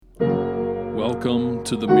Welcome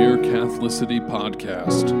to the Mere Catholicity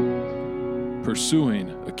podcast, pursuing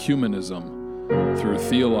ecumenism through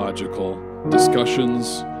theological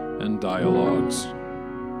discussions and dialogues.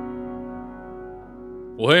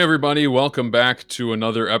 Well, hey everybody, welcome back to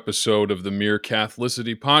another episode of the Mere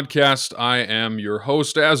Catholicity podcast. I am your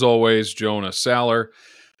host, as always, Jonah Saller.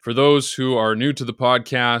 For those who are new to the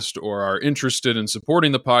podcast or are interested in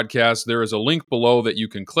supporting the podcast, there is a link below that you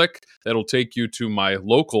can click that'll take you to my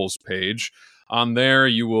locals page. On there,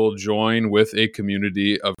 you will join with a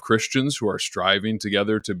community of Christians who are striving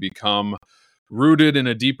together to become rooted in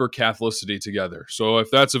a deeper Catholicity together. So if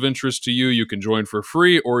that's of interest to you, you can join for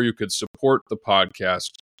free or you could support the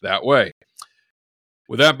podcast that way.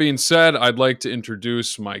 With that being said, I'd like to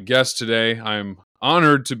introduce my guest today. I'm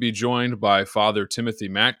honored to be joined by Father Timothy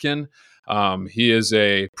Matkin. He is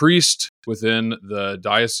a priest within the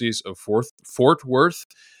Diocese of Fort Worth,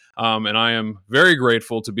 and I am very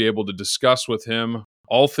grateful to be able to discuss with him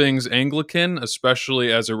all things Anglican,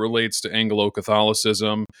 especially as it relates to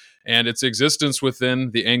Anglo-Catholicism and its existence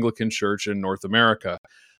within the Anglican Church in North America.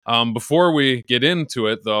 Before we get into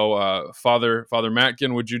it, though, Father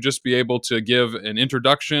Matkin, would you just be able to give an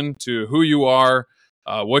introduction to who you are,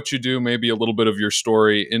 what you do, maybe a little bit of your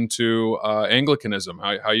story into Anglicanism,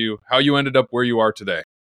 how you ended up where you are today?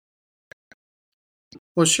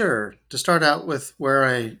 Well, sure. To start out with where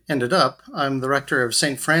I ended up, I'm the rector of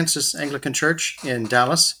St. Francis Anglican Church in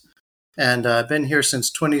Dallas, and I've been here since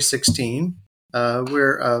 2016.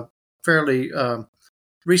 We're a fairly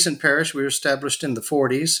recent parish. We were established in the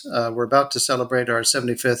 40s. We're about to celebrate our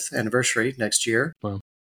 75th anniversary next year. Wow.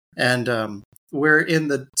 And we're in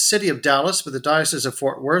the city of Dallas with the Diocese of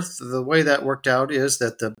Fort Worth. The way that worked out is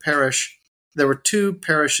that there were two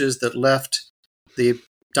parishes that left the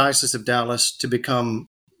Diocese of Dallas to become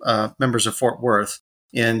members of Fort Worth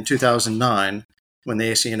in 2009 when the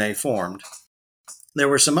ACNA formed.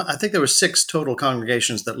 I think there were 6 total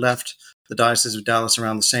congregations that left the Diocese of Dallas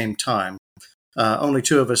around the same time. Only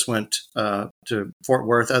 2 of us went to Fort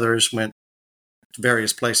Worth. Others went to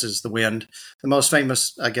various places, the wind. The most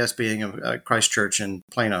famous, I guess, being Christ Church in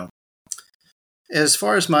Plano. As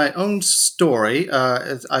far as my own story,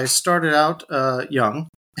 I started out young,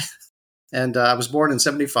 and I was born in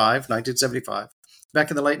 1975, back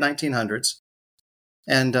in the late 1900s.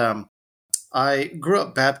 And I grew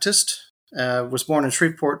up Baptist, was born in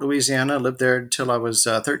Shreveport, Louisiana, lived there until I was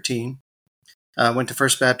 13. Went to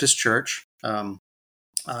First Baptist Church.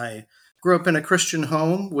 I grew up in a Christian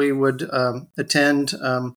home. We would attend,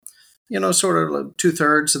 sort of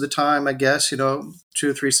 2/3 of the time, I guess, 2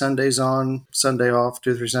 or 3 Sundays on, Sunday off,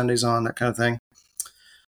 2 or 3 Sundays on, that kind of thing.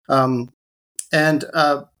 And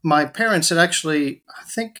my parents had actually, I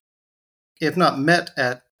think, if not met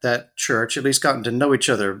at that church, at least gotten to know each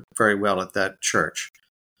other very well at that church.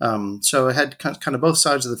 So I had kind of both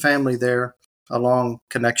sides of the family there, a long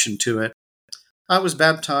connection to it. I was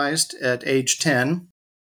baptized at age 10,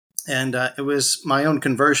 and it was my own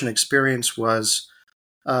conversion experience was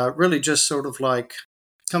really just sort of like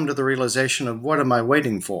come to the realization of what am I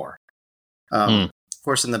waiting for? Of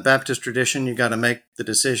course, in the Baptist tradition, you got to make the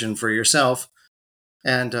decision for yourself.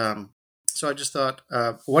 And so I just thought,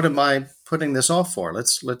 what am I putting this off for?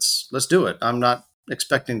 Let's do it. I'm not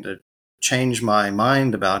expecting to change my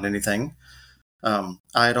mind about anything. I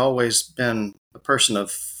had always been a person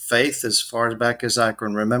of faith as far back as I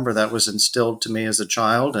can remember. That was instilled to me as a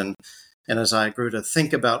child, and as I grew to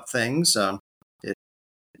think about things, it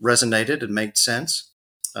resonated and made sense.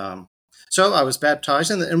 So I was baptized,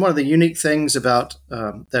 and one of the unique things about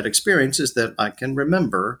that experience is that I can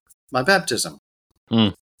remember my baptism.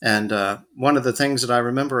 And one of the things that I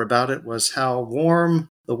remember about it was how warm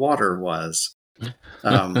the water was.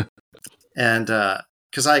 And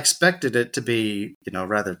because I expected it to be,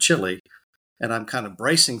 rather chilly, and I'm kind of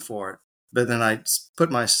bracing for it. But then I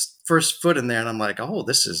put my first foot in there, and I'm like, oh,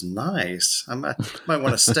 this is nice. I might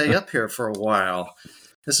want to stay up here for a while.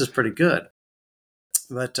 This is pretty good.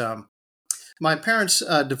 But my parents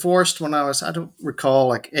divorced when I was, I don't recall,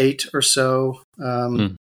 like 8 or so,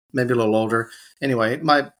 maybe a little older. Anyway,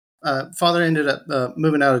 my father ended up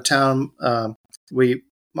moving out of town.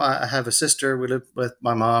 I have a sister. We lived with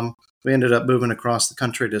my mom. We ended up moving across the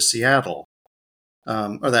country to Seattle,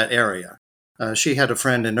 or that area. She had a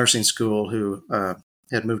friend in nursing school who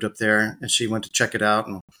had moved up there, and she went to check it out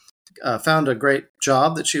and found a great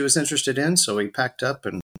job that she was interested in. So we packed up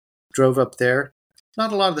and drove up there.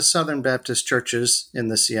 Not a lot of the Southern Baptist churches in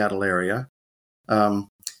the Seattle area.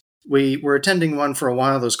 We were attending one for a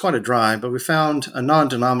while. There was quite a drive, but we found a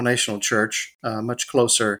non-denominational church much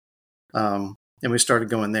closer, and we started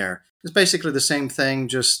going there. It's basically the same thing,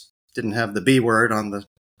 just didn't have the B word on the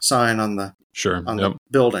sign on the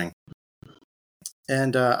building.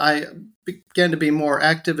 And I began to be more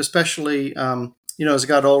active, especially as I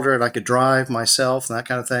got older and I could drive myself and that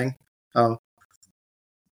kind of thing.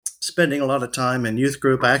 Spending a lot of time in youth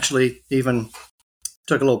group. I actually even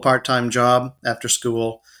took a little part-time job after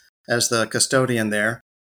school as the custodian there.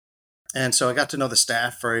 And so I got to know the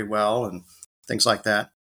staff very well and things like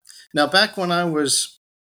that. Now, back when I was,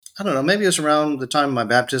 I don't know, maybe it was around the time of my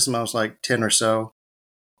baptism, I was like 10 or so,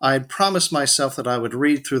 I had promised myself that I would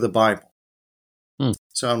read through the Bible.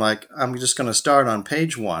 So I'm like, I'm just going to start on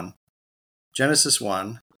page 1, Genesis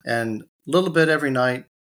 1, and a little bit every night,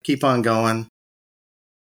 keep on going.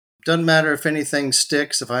 Doesn't matter if anything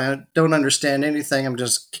sticks. If I don't understand anything, I'm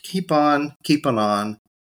just keep on keeping on.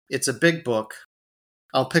 It's a big book.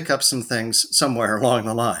 I'll pick up some things somewhere along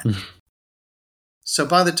the line. So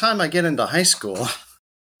by the time I get into high school,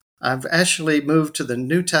 I've actually moved to the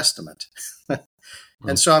New Testament.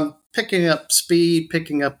 And so I'm picking up speed,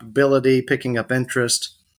 picking up ability, picking up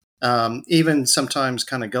interest, even sometimes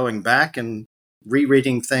kind of going back and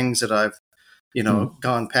rereading things that I've,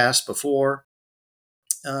 gone past before.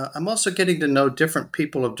 I'm also getting to know different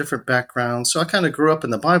people of different backgrounds. So I kind of grew up in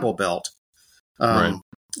the Bible Belt.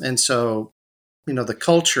 And so, the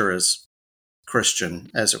culture is Christian,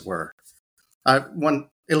 as it were. One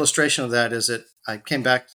illustration of that is that I came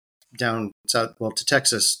back down south, to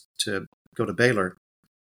Texas to go to Baylor.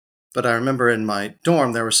 But I remember in my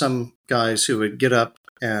dorm, there were some guys who would get up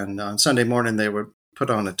and on Sunday morning, they would put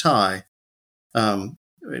on a tie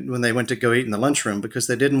when they went to go eat in the lunchroom because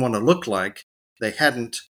they didn't want to look like they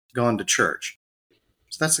hadn't gone to church.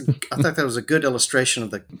 So I thought that was a good illustration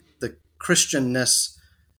of the Christianness,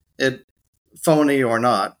 phony or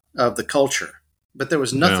not, of the culture. But there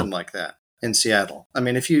was nothing like that in Seattle. I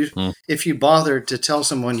mean, if you bothered to tell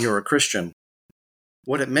someone you're a Christian,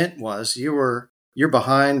 what it meant was your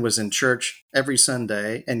behind was in church every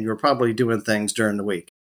Sunday, and you were probably doing things during the week.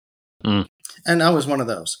 And I was one of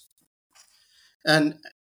those. And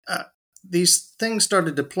these things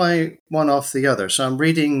started to play one off the other. So I'm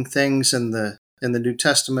reading things in the New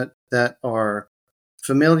Testament that are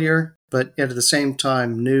familiar, but yet at the same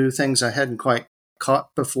time new, things I hadn't quite caught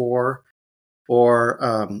before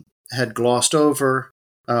or had glossed over.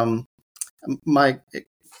 My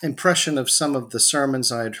impression of some of the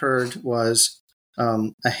sermons I had heard was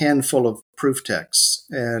a handful of proof texts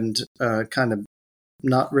and kind of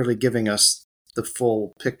not really giving us the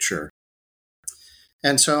full picture.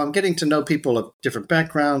 And so I'm getting to know people of different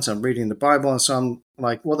backgrounds. I'm reading the Bible. And so I'm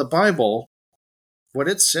like, well, the Bible, what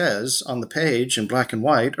it says on the page in black and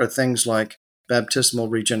white are things like baptismal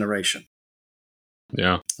regeneration.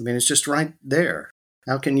 Yeah. I mean, it's just right there.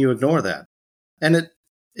 How can you ignore that? And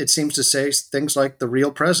it seems to say things like the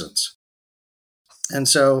real presence. And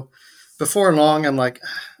so before long, I'm like,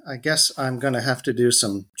 I guess I'm going to have to do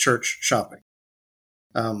some church shopping,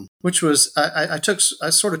 which was, I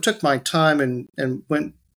sort of took my time and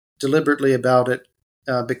went deliberately about it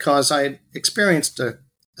because I had experienced a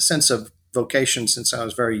sense of vocation since I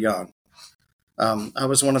was very young. I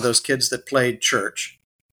was one of those kids that played church.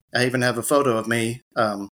 I even have a photo of me.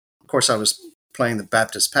 Of course, I was playing the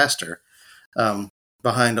Baptist pastor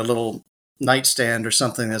behind a little nightstand or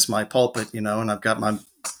something as my pulpit, and I've got my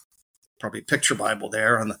probably picture Bible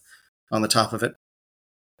there on the top of it.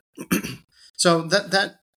 So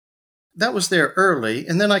that was there early,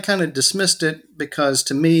 and then I kind of dismissed it because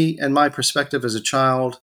to me and my perspective as a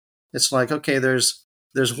child, it's like, okay, there's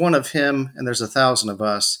one of him and there's 1,000 of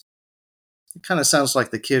us. It kind of sounds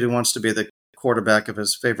like the kid who wants to be the quarterback of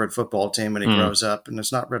his favorite football team when he grows up, and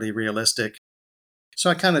it's not really realistic. So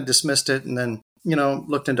I kind of dismissed it and then,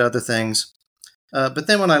 looked into other things. But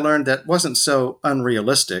then when I learned that wasn't so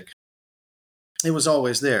unrealistic, it was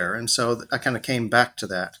always there. And so I kind of came back to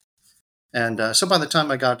that. And so by the time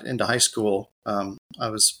I got into high school, I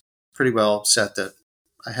was pretty well set that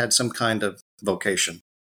I had some kind of vocation.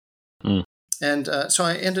 And so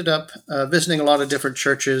I ended up visiting a lot of different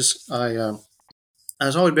churches. I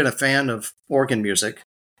was always been a fan of organ music,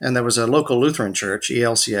 and there was a local Lutheran church,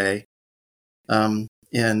 ELCA,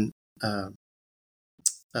 in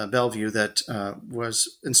Bellevue that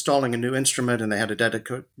was installing a new instrument, and they had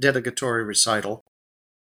a dedicatory recital.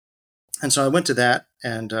 And so I went to that,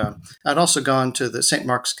 and I'd also gone to the St.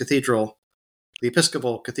 Mark's Cathedral, the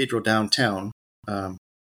Episcopal Cathedral downtown,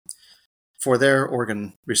 for their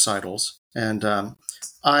organ recitals. And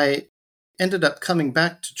I ended up coming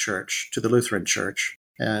back to church, to the Lutheran church,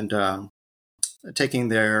 and taking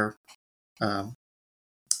their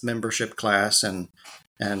membership class, and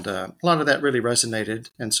a lot of that really resonated.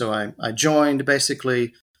 And so I joined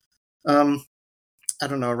basically I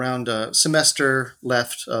don't know, around a semester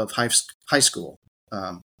left of high school.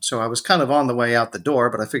 So I was kind of on the way out the door,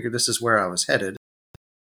 but I figured this is where I was headed.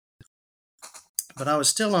 But I was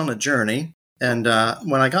still on a journey. And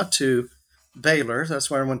when I got to Baylor, that's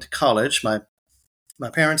where I went to college. My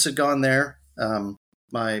parents had gone there.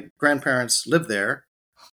 My grandparents lived there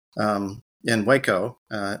in Waco.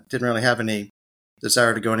 Didn't really have any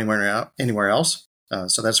desire to go anywhere else.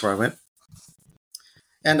 So that's where I went.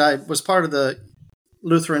 And I was part of the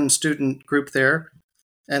Lutheran student group there.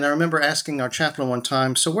 And I remember asking our chaplain one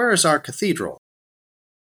time, so where is our cathedral?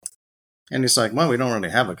 And he's like, well, we don't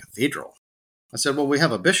really have a cathedral. I said, well, we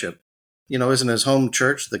have a bishop. Isn't his home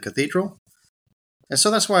church the cathedral? And so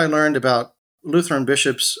that's why I learned about Lutheran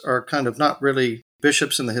bishops are kind of not really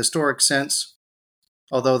bishops in the historic sense,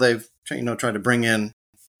 although they've tried to bring in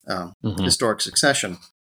historic succession.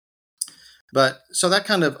 But so that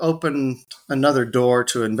kind of opened another door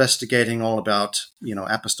to investigating all about,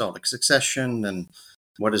 apostolic succession and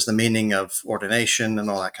what is the meaning of ordination and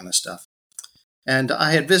all that kind of stuff. And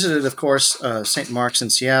I had visited, of course, St. Mark's in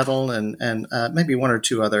Seattle and maybe one or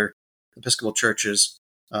two other Episcopal churches.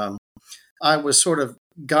 I was sort of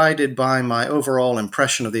guided by my overall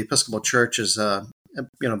impression of the Episcopal Church as a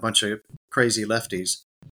bunch of crazy lefties.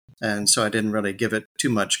 And so I didn't really give it too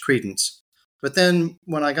much credence. But then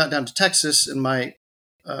when I got down to Texas, and my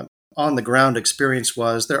on-the-ground experience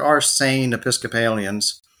was there are sane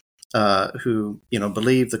Episcopalians who,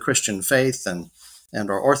 believe the Christian faith and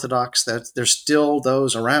are Orthodox, that there's still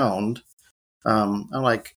those around. I'm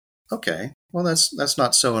like, okay, well, that's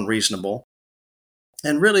not so unreasonable.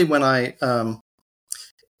 And really, when I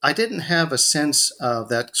didn't have a sense of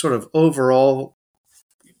that sort of overall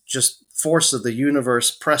just force of the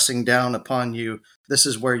universe pressing down upon you, this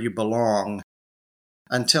is where you belong,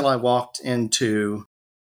 until I walked into,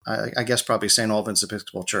 I guess, probably St. Albans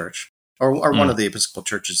Episcopal Church, or one of the Episcopal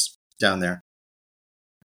churches down there.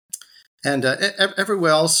 And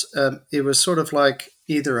everywhere else, it was sort of like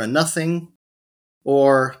either a nothing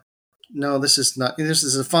or, no, this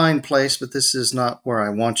is a fine place, but this is not where I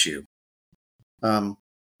want you. And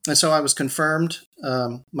so I was confirmed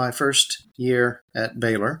my first year at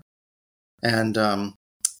Baylor. And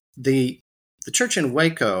the church in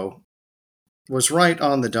Waco was right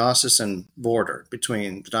on the diocesan border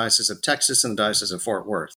between the Diocese of Texas and the Diocese of Fort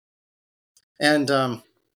Worth. And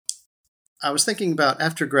I was thinking about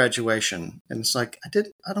after graduation, and it's like,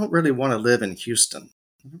 I don't really want to live in Houston.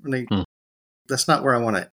 That's not where I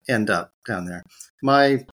want to end up down there.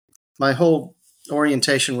 My whole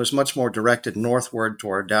orientation was much more directed northward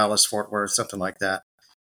toward Dallas, Fort Worth, something like that.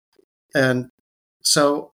 And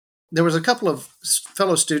so there was a couple of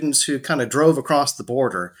fellow students who kind of drove across the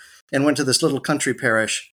border and went to this little country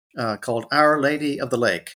parish called Our Lady of the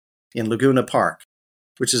Lake in Laguna Park,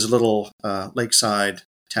 which is a little lakeside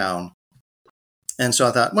town. And so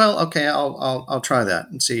I thought, well, okay, I'll try that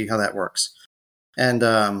and see how that works. And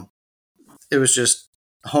it was just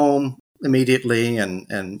home immediately,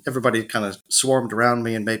 and everybody kind of swarmed around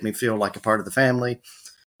me and made me feel like a part of the family.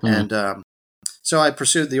 And so I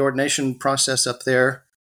pursued the ordination process up there.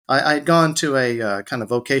 I had gone to a kind of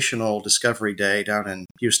vocational discovery day down in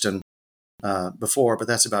Houston before, but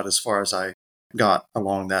that's about as far as I got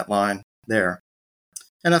along that line there.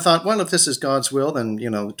 And I thought, well, if this is God's will, then,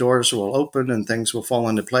 doors will open and things will fall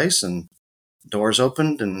into place. And doors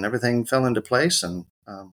opened and everything fell into place and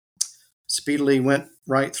speedily went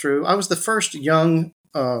right through. I was the first young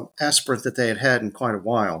aspirant that they had had in quite a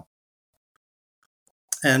while.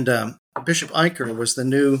 And Bishop Eicher was the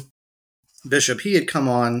new bishop. He had come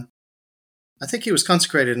on, I think he was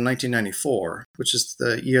consecrated in 1994, which is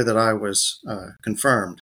the year that I was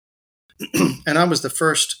confirmed. And I was the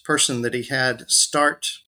first person that he had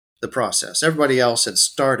start the process. Everybody else had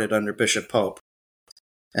started under Bishop Pope,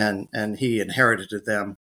 and he inherited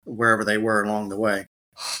them wherever they were along the way.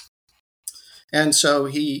 And so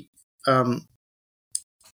we were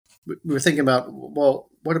thinking about, well,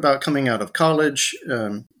 what about coming out of college,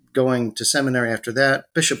 going to seminary after that?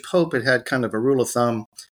 Bishop Pope had kind of a rule of thumb.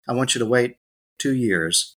 I want you to wait 2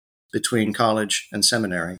 years between college and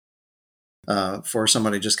seminary for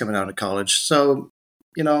somebody just coming out of college. So,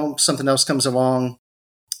 something else comes along,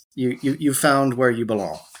 you found where you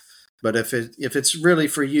belong. But if it's really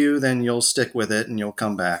for you, then you'll stick with it and you'll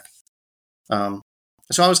come back.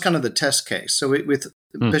 So I was kind of the test case. So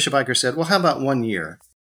Bishop Eicher said, well, how about 1 year?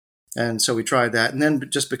 And so we tried that. And then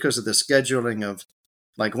just because of the scheduling of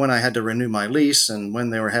like when I had to renew my lease and when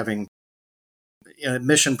they were having an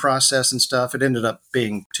admission process and stuff, it ended up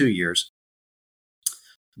being 2 years.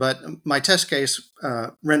 But my test case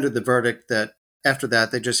rendered the verdict that after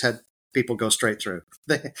that, they just had people go straight through.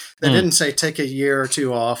 They didn't say take a year or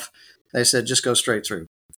two off. They said just go straight through.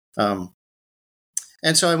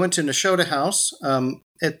 And so I went to Nashotah House.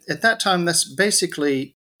 At that time, that's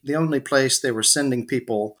basically the only place they were sending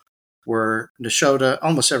people were Nashotah.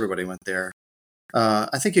 Almost everybody went there.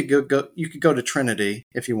 I think you could go to Trinity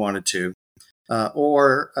if you wanted to,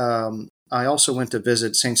 or I also went to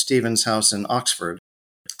visit St. Stephen's House in Oxford.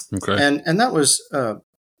 Okay. And that was a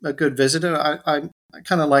good visit. And I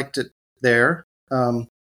kind of liked it there.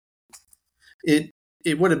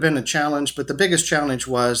 It would have been a challenge, but the biggest challenge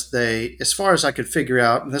was as far as I could figure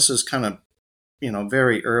out, and this is kind of,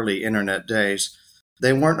 very early internet days,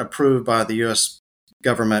 they weren't approved by the U.S.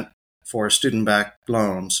 government for student-backed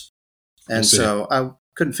loans. And so I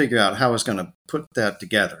couldn't figure out how I was going to put that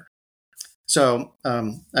together. So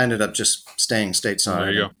I ended up just staying stateside.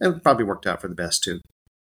 There you go. It probably worked out for the best, too,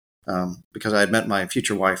 because I had met my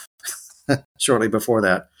future wife shortly before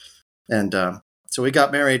that. And so we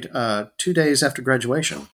got married 2 days after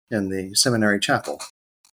graduation in the seminary chapel.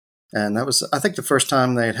 And that was, I think, the first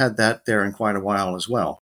time they had that there in quite a while as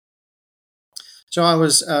well. So I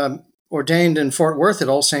was ordained in Fort Worth at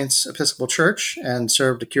All Saints Episcopal Church and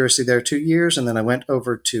served a curacy there 2 years. And then I went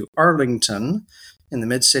over to Arlington in the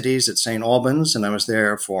Mid-Cities at St. Albans, and I was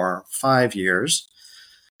there for 5 years.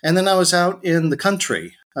 And then I was out in the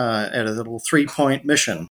country at a little 3-point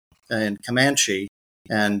mission in Comanche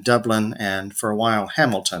and Dublin, and for a while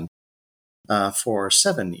Hamilton for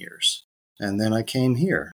 7 years. And then I came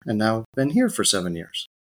here, and now I've been here for 7 years.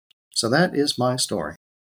 So that is my story.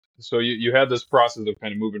 So you had this process of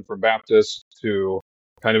kind of moving from Baptist to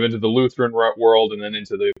kind of into the Lutheran world and then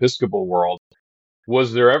into the Episcopal world.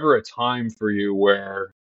 Was there ever a time for you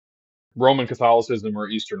where Roman Catholicism or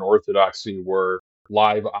Eastern Orthodoxy were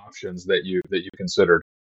live options that you considered?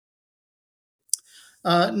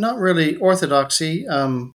 Not really Orthodoxy.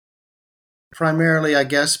 Primarily, I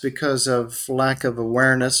guess, because of lack of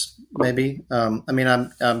awareness, maybe.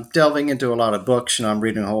 I'm delving into a lot of books, I'm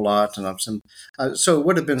reading a whole lot, and so it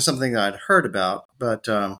would have been something that I'd heard about, but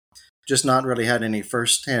just not really had any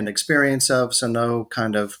firsthand experience of, so no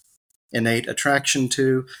kind of innate attraction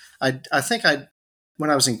to. I think when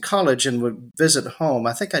I was in college and would visit home,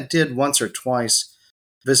 I think I did once or twice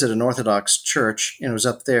visit an Orthodox church, and it was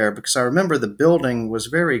up there, because I remember the building was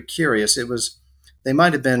very curious. They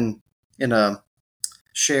might have been in a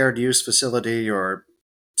shared use facility or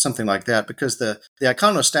something like that, because the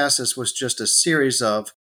iconostasis was just a series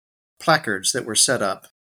of placards that were set up.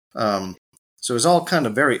 So it was all kind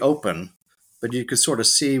of very open, but you could sort of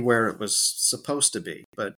see where it was supposed to be.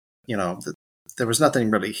 But, there was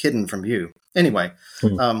nothing really hidden from view. Anyway,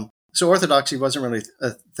 so Orthodoxy wasn't really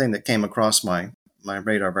a thing that came across my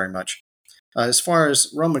radar very much. As far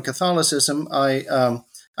as Roman Catholicism,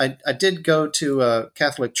 I did go to a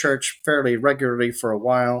Catholic church fairly regularly for a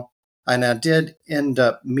while, and I did end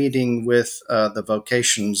up meeting with the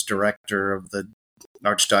vocations director of the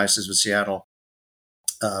Archdiocese of Seattle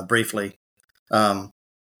briefly. And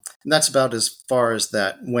that's about as far as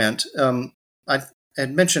that went. I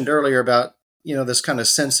had mentioned earlier about, this kind of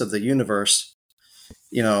sense of the universe,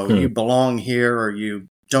 you belong here or you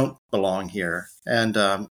don't belong here. And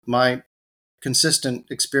my consistent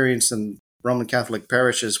experience in Roman Catholic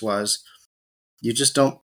parishes was, you just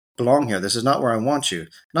don't belong here. This is not where I want you.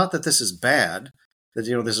 Not that this is bad, that,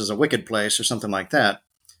 this is a wicked place or something like that.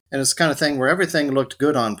 And it's the kind of thing where everything looked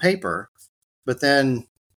good on paper, but then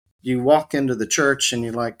you walk into the church and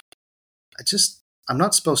you're like, I'm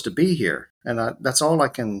not supposed to be here. And that's all I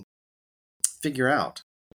can figure out.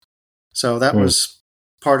 So that was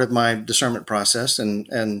part of my discernment process.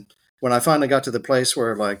 And when I finally got to the place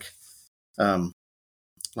where like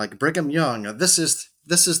Brigham Young, this is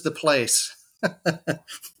the place.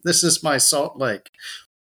 This is my Salt Lake.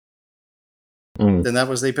 Then that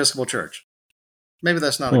was the Episcopal Church. Maybe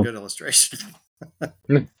that's not a good illustration.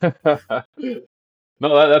 No,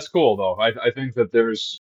 that's cool though. I think that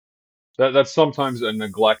that's sometimes a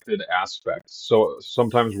neglected aspect. So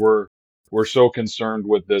sometimes we're so concerned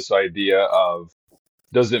with this idea of,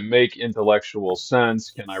 does it make intellectual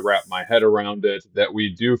sense? Can I wrap my head around it? That we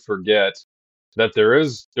do forget that there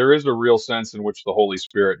is a real sense in which the Holy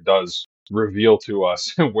Spirit does reveal to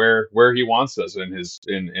us where he wants us in his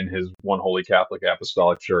one holy Catholic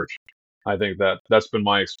Apostolic Church. I think that's been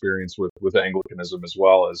my experience with Anglicanism as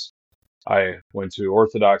well. As I went to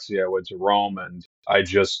Orthodoxy, I went to Rome, and I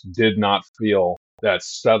just did not feel that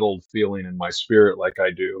settled feeling in my spirit like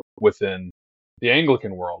I do within the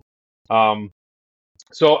Anglican world.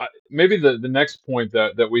 So maybe the next point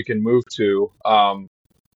that we can move to,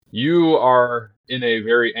 you are in a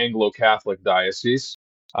very Anglo-Catholic diocese,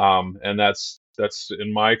 and that's That's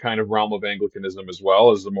in my kind of realm of Anglicanism as well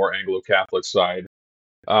as the more Anglo-Catholic side.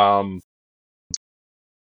 Um,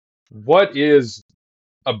 what is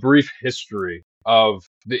a brief history of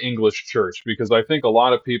the English church? Because I think a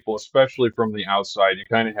lot of people, especially from the outside, you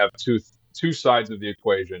kind of have two sides of the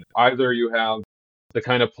equation. Either you have the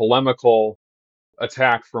kind of polemical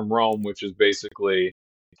attack from Rome, which is basically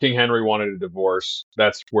King Henry wanted a divorce.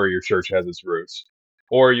 That's where your church has its roots.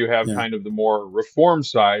 Or you have Yeah. kind of the more reform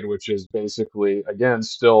side, which is basically, again,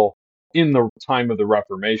 still in the time of the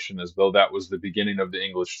Reformation, as though that was the beginning of the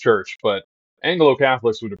English church. But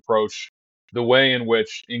Anglo-Catholics would approach the way in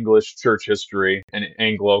which English church history and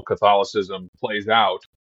Anglo-Catholicism plays out.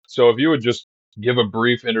 So if you would just give a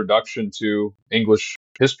brief introduction to English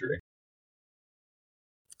history.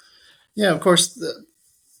 Yeah, of course,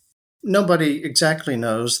 nobody exactly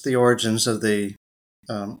knows the origins of the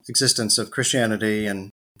existence of Christianity in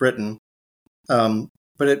Britain,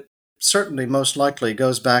 but it certainly most likely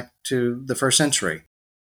goes back to the first century.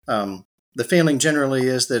 The feeling generally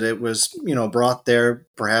is that it was, brought there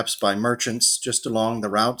perhaps by merchants just along the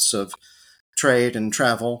routes of trade and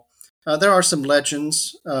travel. There are some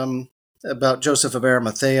legends about Joseph of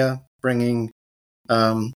Arimathea bringing,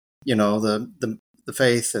 the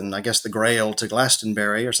faith and I guess the Grail to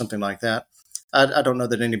Glastonbury or something like that. I don't know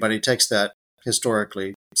that anybody takes that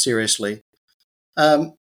historically seriously.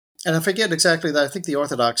 Um, and I forget exactly that. I think the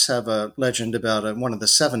Orthodox have a legend about one of the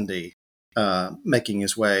 70 making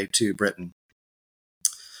his way to Britain.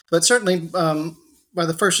 But certainly, by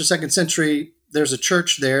the first or second century, there's a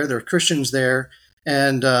church there. There are Christians there,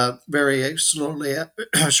 and very slowly,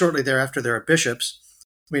 shortly thereafter, there are bishops.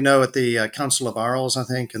 We know at the Council of Arles, I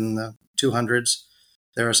think, in the 200s,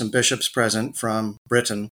 there are some bishops present from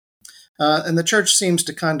Britain, and the church seems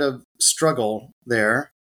to kind of struggle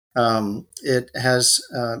there. It has,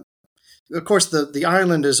 of course, the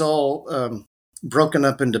island is all broken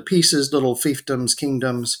up into pieces, little fiefdoms,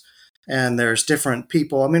 kingdoms, and there's different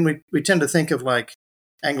people. I mean, we tend to think of like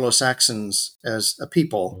Anglo-Saxons as a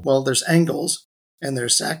people. Well, there's Angles and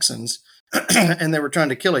there's Saxons, and they were trying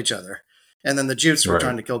to kill each other. And then the Jutes were Right.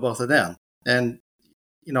 trying to kill both of them. And,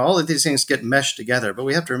 all of these things get meshed together. But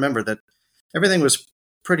we have to remember that everything was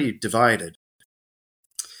pretty divided.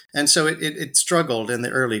 And so it struggled in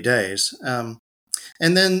the early days. And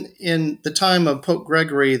then in the time of Pope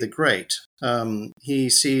Gregory the Great, he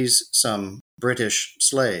sees some British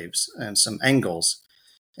slaves and some Angles.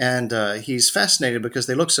 And he's fascinated because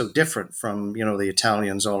they look so different from, the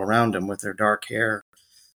Italians all around him with their dark hair.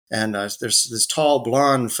 And there's this tall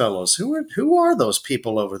blonde fellows. Who are those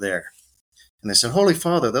people over there? And they said, Holy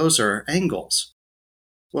Father, those are Angles.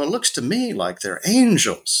 Well, it looks to me like they're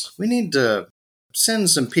angels. We need to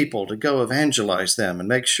send some people to go evangelize them and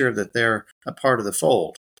make sure that they're a part of the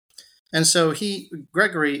fold. And so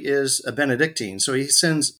Gregory is a Benedictine, so he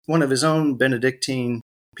sends one of his own Benedictine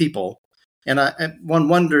people. And one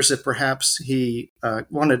wonders if perhaps he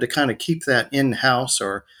wanted to kind of keep that in-house,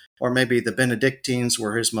 or maybe the Benedictines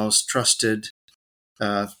were his most trusted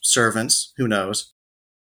servants. Who knows?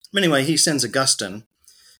 Anyway, he sends Augustine,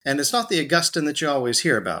 and it's not the Augustine that you always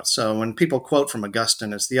hear about. So when people quote from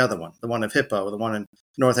Augustine, it's the other one, the one of Hippo, the one in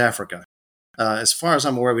North Africa. As far as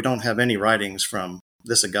I'm aware, we don't have any writings from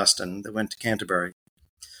this Augustine that went to Canterbury.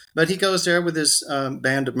 But he goes there with his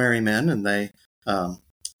band of merry men, and they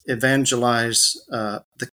evangelize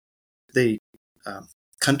the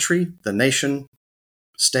country, the nation,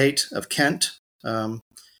 state of Kent.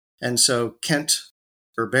 And so Kent,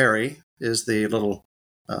 or Bury, is the little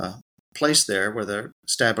place there where they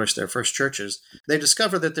established their first churches. They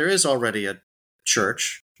discover that there is already a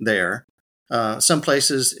church there. Some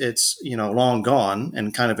places it's long gone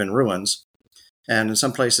and kind of in ruins, and in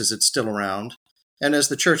some places it's still around. And as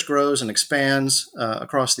the church grows and expands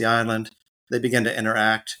across the island, they begin to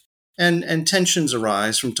interact, and tensions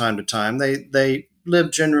arise from time to time. They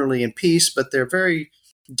live generally in peace, but they're very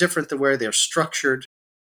different the way they're structured.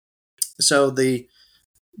 So the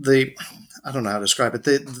I don't know how to describe it.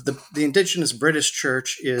 The indigenous British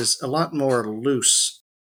church is a lot more loose.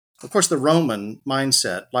 Of course, the Roman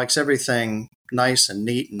mindset likes everything nice and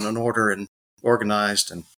neat and in order and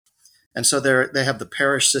organized, and so they have the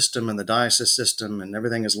parish system and the diocese system, and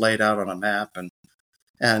everything is laid out on a map.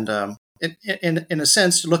 And in a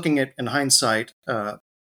sense, looking at in hindsight, the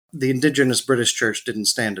indigenous British church didn't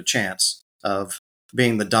stand a chance of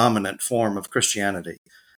being the dominant form of Christianity,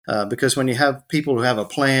 because when you have people who have a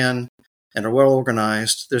plan and are well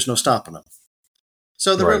organized, there's no stopping them.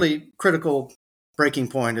 So the Right. really critical breaking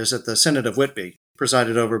point is at the Synod of Whitby,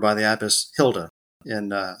 presided over by the Abbess Hilda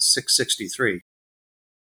in 663.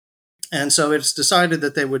 And so it's decided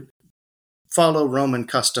that they would follow Roman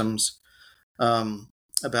customs,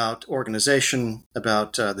 about organization,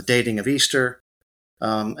 about the dating of Easter,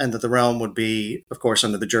 and that the realm would be, of course,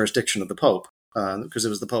 under the jurisdiction of the Pope, because it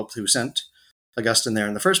was the Pope who sent Augustine there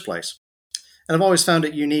in the first place. And I've always found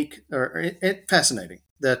it unique or fascinating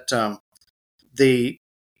that the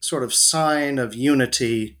sort of sign of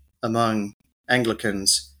unity among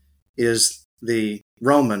Anglicans is the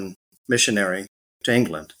Roman missionary to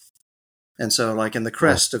England. And so, like in the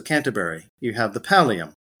crest of Canterbury, you have the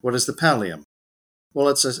pallium. What is the pallium? Well,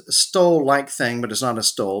 it's a stole-like thing, but it's not a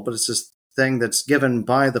stole, but it's this thing that's given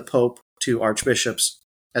by the Pope to archbishops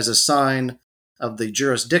as a sign of the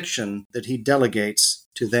jurisdiction that he delegates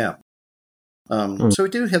to them. So we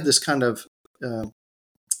do have this kind of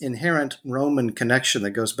inherent Roman connection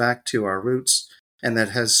that goes back to our roots and that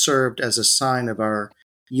has served as a sign of our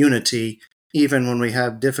unity, even when we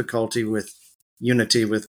have difficulty with unity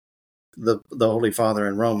with the Holy Father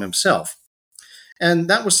in Rome himself. And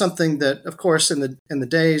that was something that, of course, in the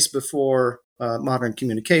days before modern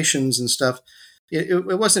communications and stuff,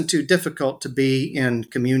 it wasn't too difficult to be in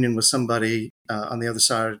communion with somebody on the other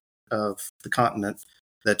side of the continent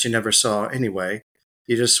that you never saw anyway.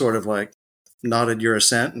 You just sort of like nodded your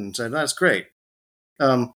assent and said, "That's great."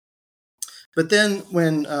 But then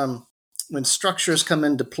when structures come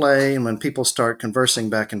into play and when people start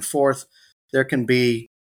conversing back and forth, there can be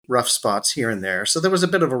rough spots here and there. So there was a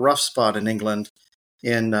bit of a rough spot in England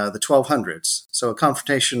in the 1200s. So a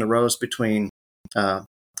confrontation arose between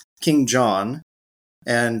King John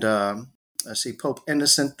and Pope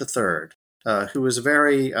Innocent III, who was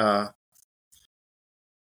very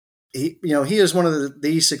he is one of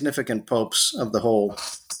the significant popes of the whole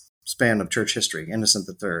span of church history, Innocent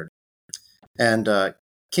III. And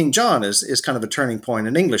King John is kind of a turning point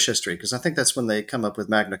in English history, because I think that's when they come up with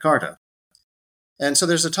Magna Carta. And so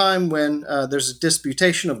there's a time when there's a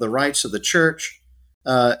disputation of the rights of the church,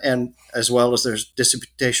 and as well as there's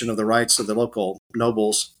disputation of the rights of the local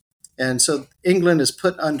nobles. And so England is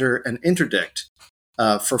put under an interdict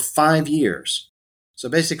for 5 years. So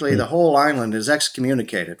basically the whole island is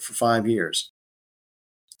excommunicated for 5 years.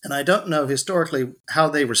 And I don't know historically how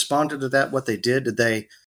they responded to that, what they did. Did they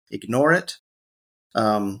ignore it?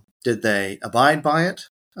 Did they abide by it?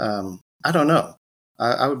 I don't know.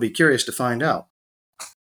 I would be curious to find out.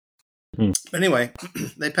 But anyway,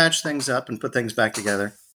 they patched things up and put things back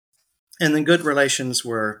together. And then good relations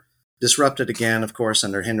were disrupted again, of course,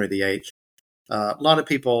 under Henry VIII. A lot of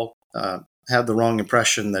people have the wrong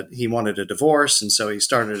impression that he wanted a divorce, and so he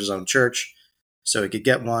started his own church so he could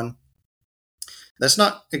get one. That's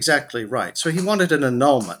not exactly right. So he wanted an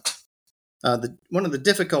annulment. One of the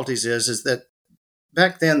difficulties is that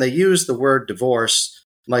back then they used the word divorce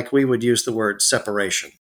like we would use the word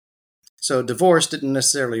separation. So divorce didn't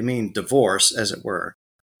necessarily mean divorce, as it were.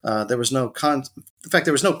 There was no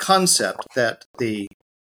there was no concept that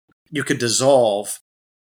you could dissolve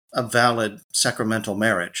a valid sacramental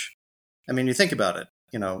marriage. I mean, you think about it.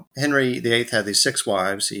 Henry VIII had these 6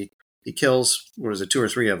 wives. He kills, 2 or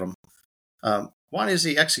 3 of them. Why does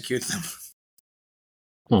he execute them?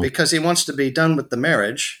 Because he wants to be done with the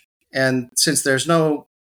marriage. And since there's no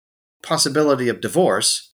possibility of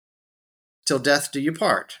divorce, till death do you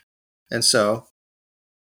part. And so,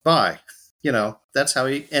 bye. That's how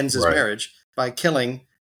he ends his marriage, by killing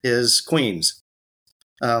his queens.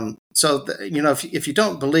 If you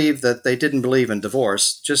don't believe that they didn't believe in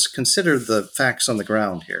divorce, just consider the facts on the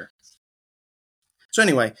ground here. So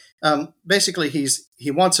anyway, basically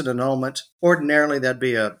he wants an annulment. Ordinarily, that'd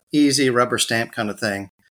be a easy rubber stamp kind of thing.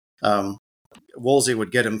 Wolsey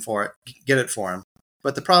would get it for him.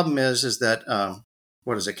 But the problem is that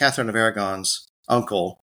Catherine of Aragon's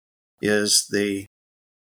uncle is the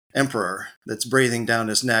emperor that's breathing down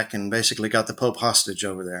his neck and basically got the Pope hostage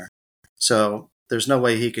over there. So there's no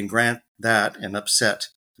way he can grant that and upset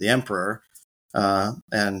the emperor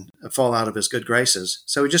and fall out of his good graces.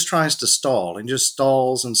 So he just tries to stall, and just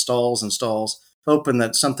stalls and stalls and stalls, hoping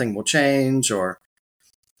that something will change or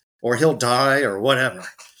he'll die or whatever.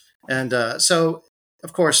 And so,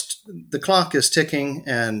 of course, the clock is ticking,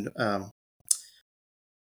 and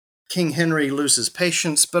King Henry loses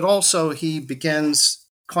patience, but also he begins,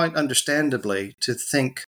 quite understandably, to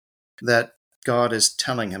think that God is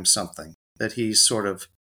telling him something, that he's sort of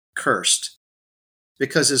cursed.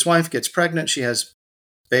 Because his wife gets pregnant, she has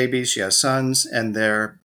babies, she has sons, and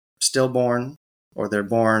they're stillborn, or they're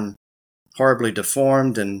born horribly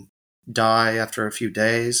deformed and die after a few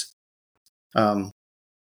days. And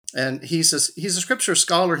he's a scripture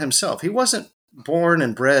scholar himself. He wasn't born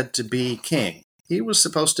and bred to be king. He was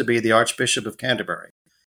supposed to be the Archbishop of Canterbury.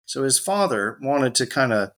 So his father wanted to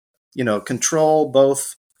kind of, control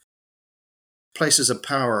both places of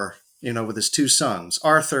power with his two sons.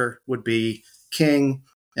 Arthur would be king,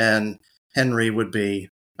 and Henry would be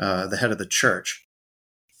the head of the church,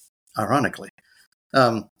 ironically.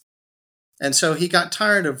 And so he got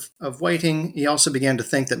tired of waiting. He also began to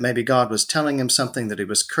think that maybe God was telling him something, that he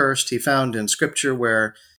was cursed. He found in Scripture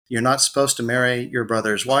where you're not supposed to marry your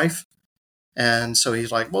brother's wife. And so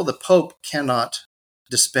he's like, well, the Pope cannot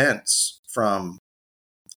dispense from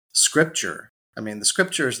Scripture. I mean, the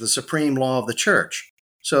Scripture is the supreme law of the church.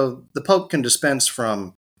 So the Pope can dispense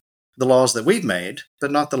from the laws that we've made,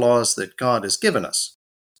 but not the laws that God has given us.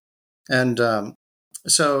 And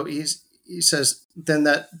so he says, then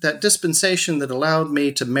that dispensation that allowed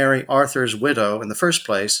me to marry Arthur's widow in the first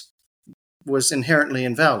place was inherently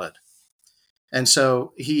invalid. And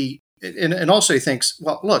so and also he thinks,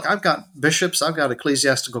 well, look, I've got bishops, I've got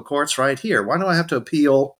ecclesiastical courts right here. Why do I have to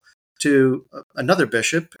appeal to another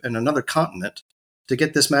bishop in another continent to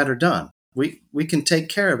get this matter done? We can take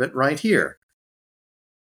care of it right here.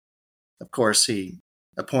 Of course, he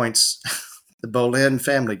appoints the Boleyn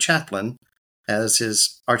family chaplain as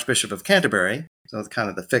his Archbishop of Canterbury, so kind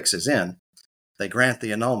of the fix is in. They grant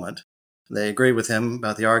the annulment. They agree with him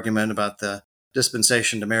about the argument about the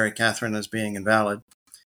dispensation to Mary Catherine as being invalid.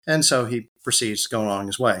 And so he proceeds to go along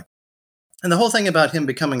his way. And the whole thing about him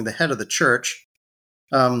becoming the head of the church,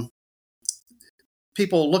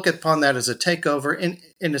 people look upon that as a takeover.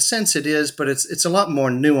 In a sense it is, but it's a lot more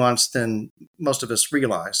nuanced than most of us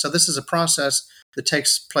realize. So this is a process that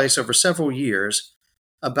takes place over several years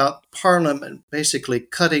about Parliament basically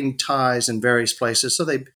cutting ties in various places. So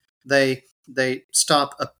they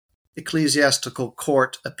stop ecclesiastical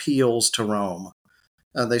court appeals to Rome.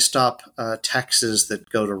 They stop taxes that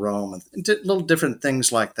go to Rome, and little different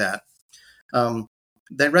things like that.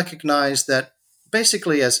 They recognize that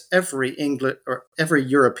basically, as every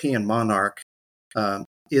European monarch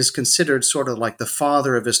is considered sort of like the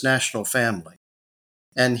father of his national family,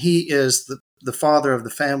 and he is the father of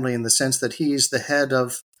the family in the sense that he's the head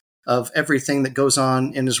of everything that goes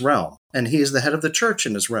on in his realm, and he is the head of the church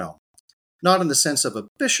in his realm, not in the sense of a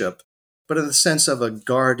bishop, but in the sense of a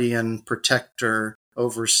guardian, protector,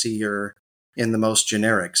 overseer, in the most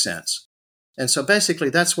generic sense. And so basically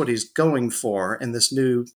that's what he's going for in this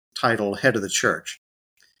new title, head of the church.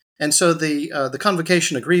 And so the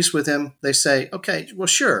convocation agrees with him. They say, okay, well,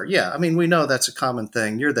 sure, yeah. I mean, we know that's a common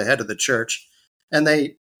thing. You're the head of the church. And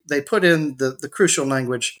they put in the crucial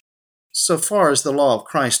language, so far as the law of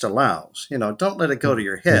Christ allows. Don't let it go to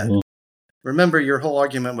your head. Mm-hmm. Remember your whole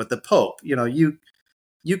argument with the Pope.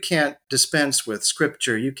 You can't dispense with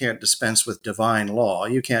Scripture. You can't dispense with divine law.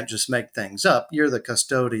 You can't just make things up. You're the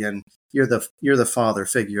custodian. You're the father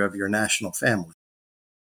figure of your national family.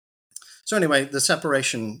 So anyway, the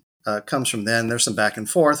separation comes from then. There's some back and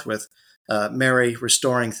forth with Mary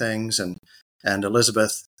restoring things and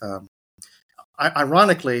Elizabeth.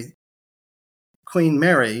 Ironically, Queen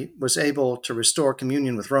Mary was able to restore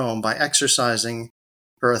communion with Rome by exercising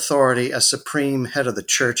her authority as supreme head of the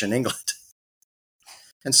church in England.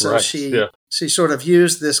 And so she sort of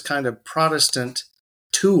used this kind of Protestant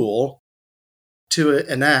tool to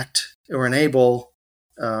enact or enable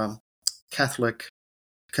Catholic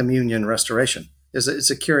communion restoration. It's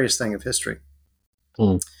a curious thing of history.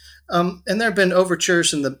 And there have been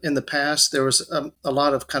overtures in the past. There was a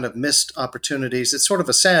lot of kind of missed opportunities. It's sort of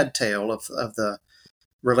a sad tale of the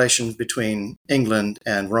relation between England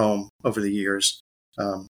and Rome over the years,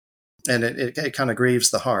 and it kind of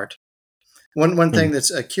grieves the heart. One thing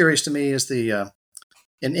that's curious to me is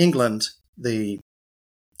in England, the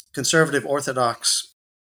conservative Orthodox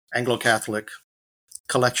Anglo-Catholic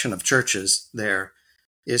collection of churches there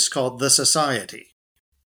is called the Society.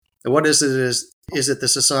 And what is it? Is it the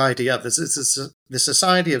Society of? It's the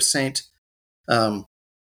Society of Saint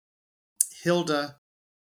Hilda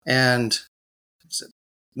and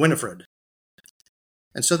Winifred.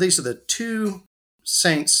 And so these are the two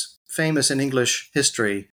saints famous in English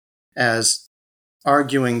history as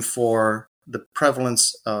arguing for the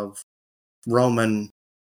prevalence of Roman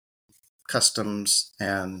customs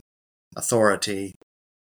and authority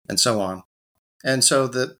and so on. And so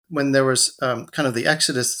when there was kind of the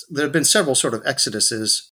exodus, there have been several sort of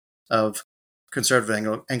exoduses of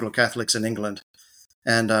conservative Anglo-Catholics in England.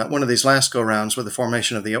 And one of these last go-rounds with the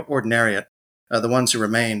formation of the Ordinariate, the ones who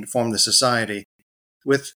remained formed the society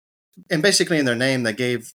and basically in their name they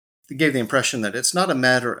gave the impression that it's not a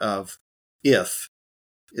matter of if,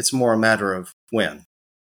 it's more a matter of when.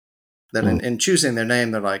 That in choosing their name,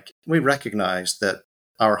 they're like, we recognize that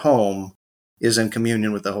our home is in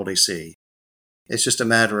communion with the Holy See. It's just a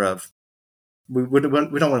matter of we don't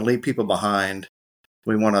want to leave people behind.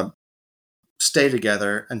 We want to stay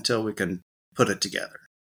together until we can put it together.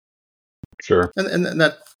 Sure. And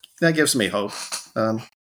that gives me hope.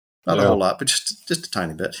 Not a Yeah. whole lot, but just a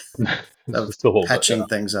tiny bit It's of just a little bit. patching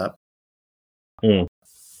things up. Yeah.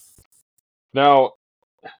 Now,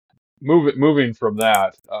 moving from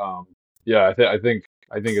that, yeah, I think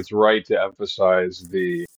it's right to emphasize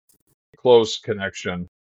the close connection,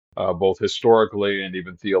 both historically and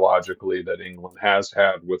even theologically, that England has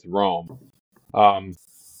had with Rome. Um,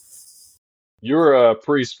 you're a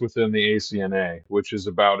priest within the ACNA, which is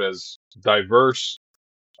about as diverse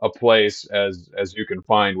a place as you can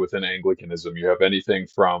find within Anglicanism. You have anything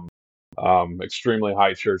from extremely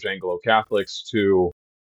high church Anglo-Catholics to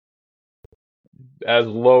as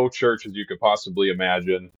low church as you could possibly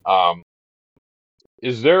imagine.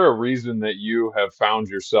 Is there a reason that you have found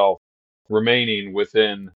yourself remaining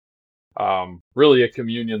within really a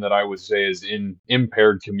communion that I would say is in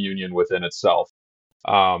impaired communion within itself,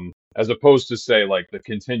 as opposed to say like the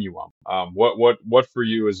continuum? What for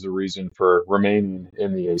you is the reason for remaining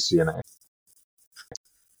in the ACNA?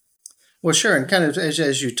 Well, sure, and kind of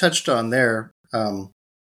as you touched on there,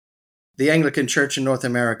 the Anglican Church in North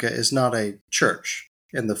America is not a church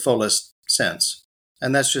in the fullest sense,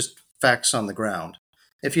 and that's just facts on the ground.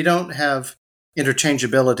 If you don't have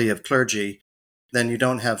interchangeability of clergy, then you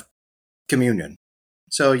don't have communion.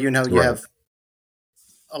 So you Right. have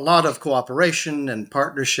a lot of cooperation and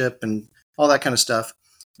partnership and all that kind of stuff,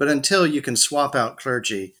 but until you can swap out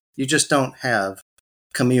clergy, you just don't have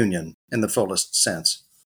communion in the fullest sense.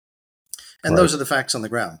 And Right. those are the facts on the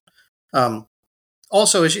ground. Um,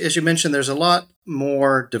 Also, as you mentioned, there's a lot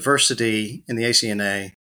more diversity in the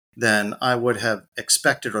ACNA than I would have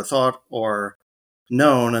expected or thought or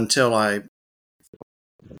known until I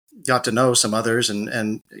got to know some others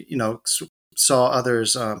and saw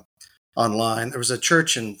others online. There was a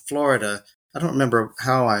church in Florida. I don't remember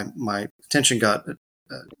how my attention got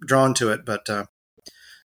drawn to it, but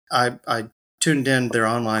I tuned in their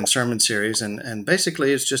online sermon series, and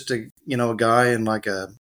basically it's just a guy in like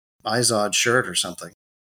a Izod shirt or something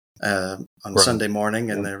on a Right. Sunday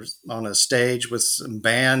morning, and Yeah. they're on a stage with some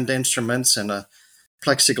band instruments and a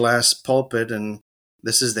plexiglass pulpit, and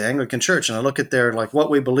this is the Anglican Church. And I look at their like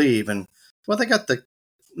what we believe, and well, they got the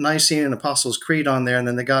Nicene and Apostles' Creed on there, and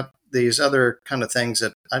then they got these other kind of things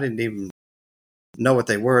that I didn't even know what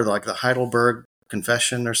they were, like the Heidelberg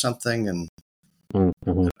Confession or something, and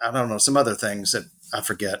Mm-hmm. I don't know, some other things that I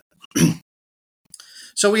forget.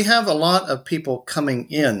 So we have a lot of people coming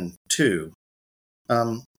in too.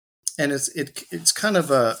 Um, and it's kind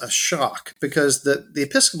of a shock because the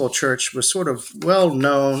Episcopal Church was sort of well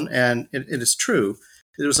known, and it is true.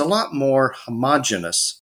 It was a lot more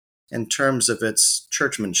homogenous in terms of its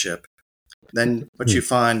churchmanship than what you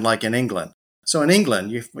find like in England. So in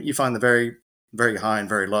England, you find the very very high and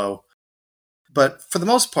very low, but for the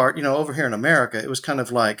most part, over here in America, it was kind of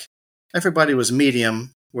like everybody was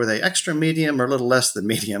medium. Were they extra medium or a little less than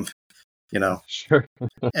medium? You know, Sure.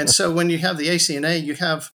 and so when you have the ACNA, you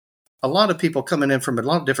have a lot of people coming in from a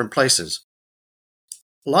lot of different places.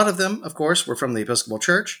 A lot of them, of course, were from the Episcopal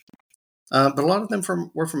Church, but a lot of them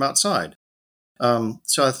were from outside.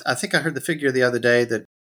 So I think I heard the figure the other day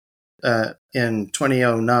that in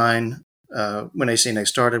 2009, when ACNA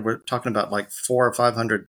started, we're talking about like 400 or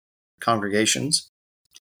 500 congregations,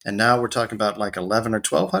 and now we're talking about like 11 or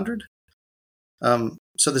 1,200.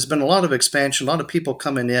 So there's been a lot of expansion, a lot of people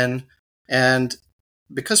coming in, and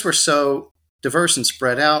because we're so diverse and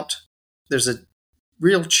spread out, there's a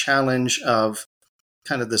real challenge of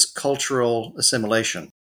kind of this cultural assimilation.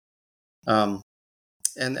 Um,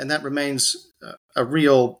 and that remains a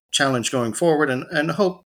real challenge going forward, and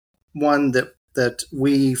hope one that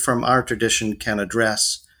we from our tradition can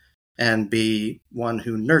address and be one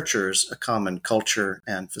who nurtures a common culture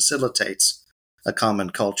and facilitates a common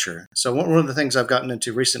culture. So one of the things I've gotten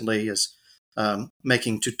into recently is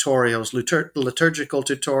making tutorials, liturgical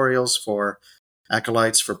tutorials for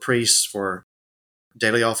acolytes, for priests, for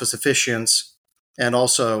daily office officiants, and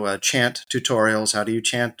also chant tutorials. How do you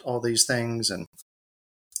chant all these things?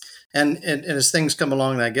 And as things come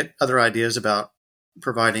along, I get other ideas about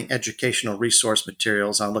providing educational resource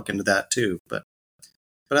materials. I'll look into that too. But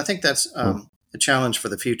I think that's the challenge for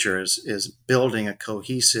the future is building a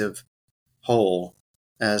cohesive whole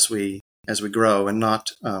as we grow, and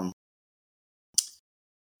not.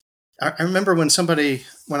 I remember when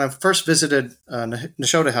I first visited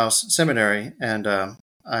Nashotah House Seminary, and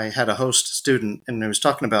I had a host student, and he was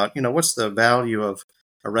talking about, what's the value of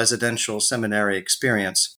a residential seminary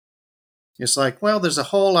experience. It's like, well, there's a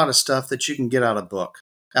whole lot of stuff that you can get out of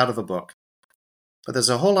a book, but there's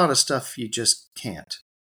a whole lot of stuff you just can't.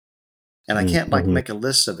 And I can't like Mm-hmm. make a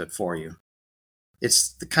list of it for you. It's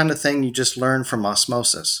the kind of thing you just learn from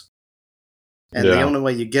osmosis. And the Yeah. only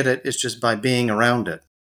way you get it is just by being around it.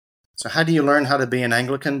 So how do you learn how to be an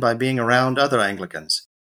Anglican? By being around other Anglicans.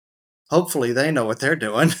 Hopefully they know what they're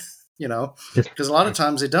doing, because a lot of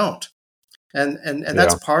times they don't. And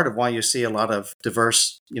that's Yeah. part of why you see a lot of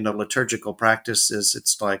diverse, liturgical practices.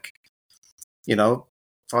 It's like, you know,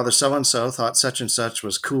 Father so and so thought such and such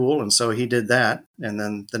was cool, and so he did that. And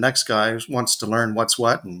then the next guy wants to learn what's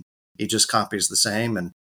what, and he just copies the same,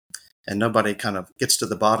 and nobody kind of gets to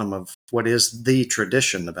the bottom of what is the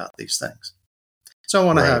tradition about these things. So I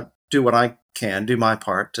want Right. to do what I can, do my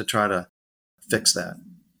part to try to fix that.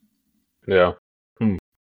 Yeah. Hmm.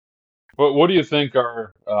 What do you think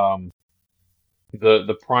are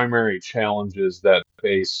the primary challenges that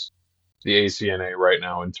face the ACNA right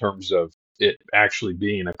now in terms of it actually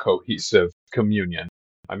being a cohesive communion?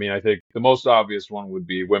 I mean, I think the most obvious one would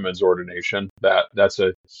be women's ordination. That's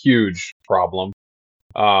a huge problem.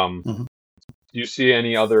 Um, Mhm. do you see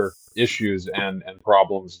any other issues and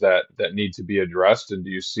problems that need to be addressed? And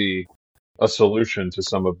do you see a solution to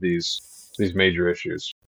some of these major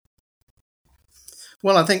issues?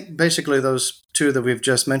 Well, I think basically those two that we've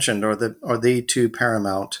just mentioned are the two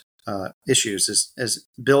paramount issues: is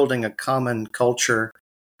building a common culture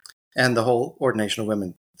and the whole ordination of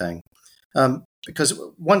women thing. Because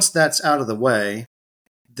once that's out of the way,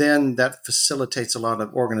 then that facilitates a lot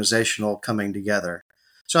of organizational coming together.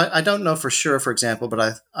 So I don't know for sure, for example,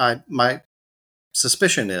 but my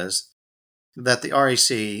suspicion is that the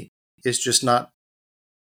REC is just not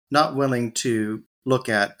willing to look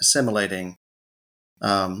at assimilating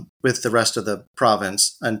with the rest of the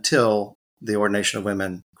province until the ordination of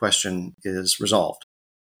women question is resolved.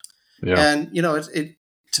 Yeah. And it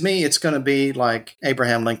to me, it's going to be like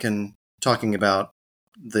Abraham Lincoln talking about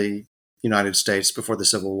the United States before the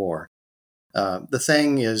Civil War. The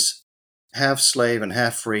thing is half slave and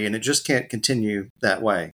half free, and it just can't continue that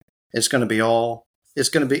way. It's going to be all. It's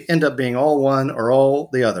going to be end up being all one or all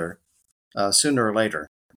the other sooner or later.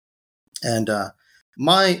 And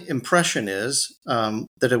my impression is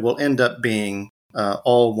that it will end up being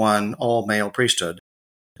all one, all male priesthood,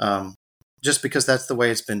 um, just because that's the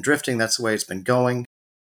way it's been drifting. That's the way it's been going.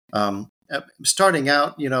 Starting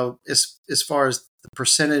out, as far as the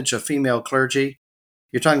percentage of female clergy,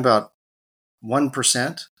 you're talking about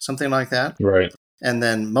 1%, something like that. Right. And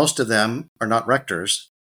then most of them are not rectors,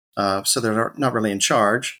 so they're not really in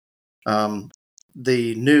charge. Um,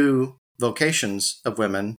 the new vocations of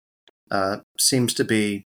women seems to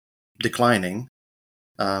be declining,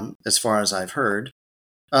 as far as I've heard.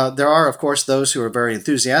 There are, of course, those who are very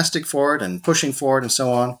enthusiastic for it and pushing for it and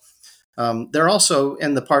so on. They're also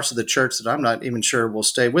in the parts of the church that I'm not even sure will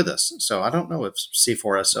stay with us. So I don't know if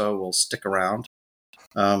C4SO will stick around,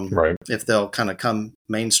 Right. if they'll kind of come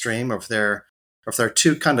mainstream, or if they're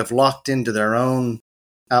too kind of locked into their own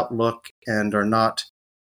outlook and are not,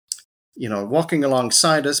 walking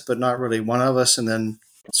alongside us, but not really one of us. And then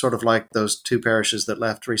sort of like those two parishes that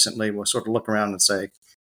left recently will sort of look around and say,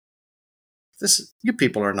 you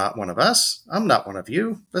people are not one of us. I'm not one of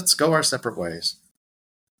you. Let's go our separate ways.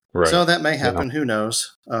 Right. So that may Yeah. happen. Who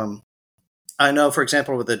knows? I know, for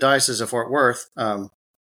example, with the Diocese of Fort Worth,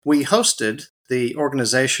 we hosted the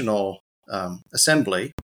organizational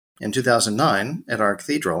assembly in 2009 at our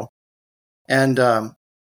cathedral. And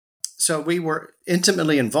so we were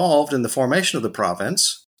intimately involved in the formation of the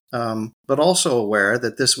province, but also aware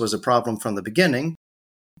that this was a problem from the beginning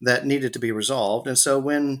that needed to be resolved. And so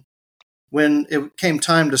when it came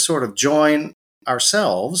time to sort of join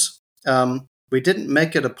ourselves, we didn't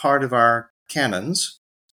make it a part of our canons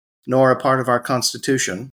nor a part of our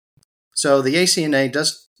constitution. So the ACNA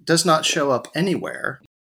does not show up anywhere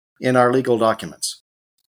in our legal documents.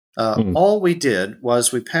 Hmm. All we did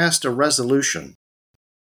was we passed a resolution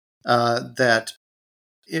that,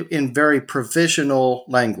 in very provisional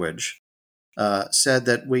language, said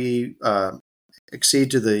that we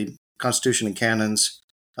accede to the Constitution and canons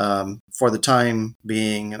for the time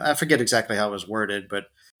being. And I forget exactly how it was worded, but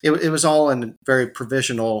it was all in very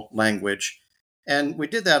provisional language. And we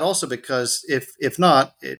did that also because if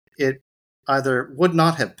not, it either would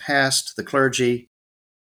not have passed the clergy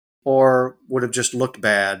or would have just looked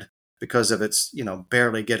bad because of its,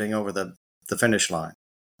 barely getting over the finish line.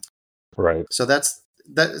 Right. So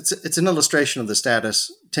it's an illustration of the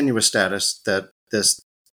tenuous status that this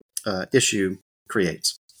issue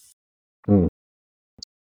creates. Hmm.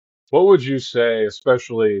 What would you say,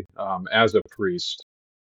 especially as a priest,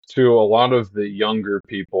 to a lot of the younger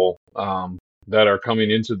people that are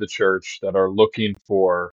coming into the church that are looking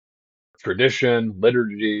for tradition,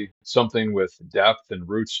 liturgy, something with depth and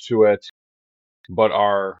roots to it, but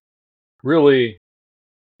are really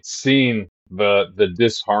seeing the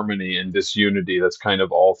disharmony and disunity that's kind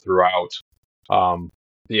of all throughout um,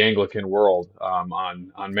 the Anglican world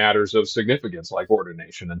on matters of significance like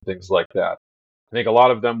ordination and things like that. I think a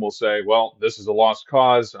lot of them will say, well, this is a lost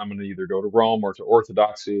cause. I'm going to either go to Rome or to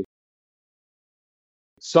Orthodoxy.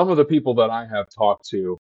 Some of the people that I have talked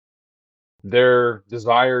to, their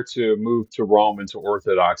desire to move to Rome and to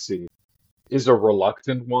Orthodoxy is a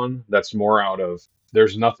reluctant one that's more out of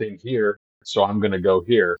there's nothing here, so I'm going to go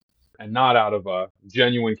here, and not out of a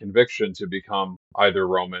genuine conviction to become either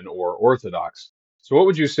Roman or Orthodox. So, what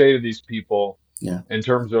would you say to these people Yeah. in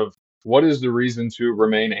terms of what is the reason to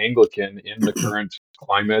remain Anglican in the current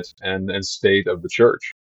climate and state of the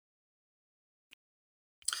church?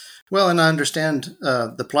 Well, and I understand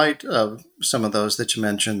the plight of some of those that you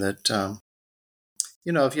mentioned. That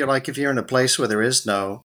if you're in a place where there is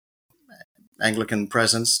no Anglican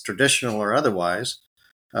presence, traditional or otherwise,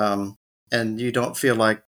 um, and you don't feel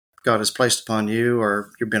like God has placed upon you,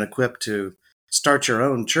 or you've been equipped to start your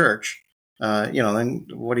own church, then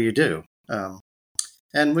what do you do?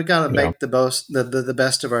 And we got to Yeah. make the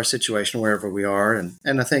best of our situation wherever we are,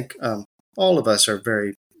 and I think all of us are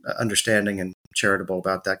very understanding and charitable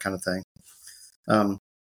about that kind of thing. Um,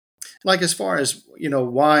 like as far as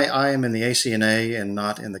why I am in the ACNA and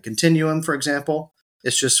not in the Continuum, for example,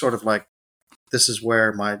 it's just sort of like this is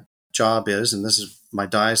where my job is, and this is my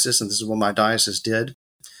diocese, and this is what my diocese did.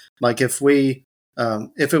 Like if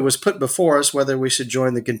it was put before us whether we should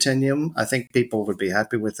join the Continuum, I think people would be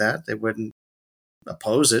happy with that. They wouldn't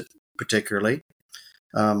oppose it particularly.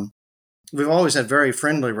 Um, we've always had very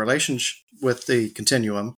friendly relationship with the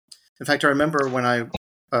Continuum. In fact, I remember when I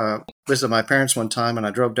visited my parents one time and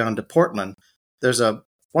I drove down to Portland. There's a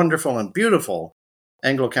wonderful and beautiful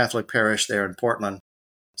Anglo-Catholic parish there in Portland.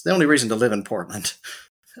 It's the only reason to live in Portland,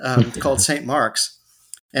 called St. Mark's.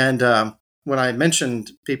 And when I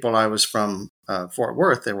mentioned people I was from Fort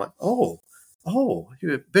Worth, they were like,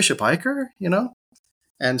 you're Bishop Iker,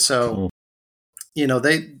 And so,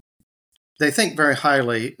 Mm, they think very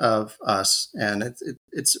highly of us, and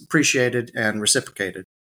it's appreciated and reciprocated.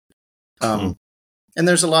 mm, And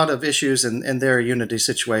there's a lot of issues in their unity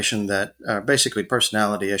situation that are basically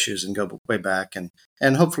personality issues and go way back,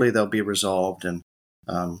 and hopefully they'll be resolved. And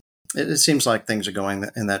it seems like things are going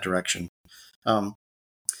in that direction. Um,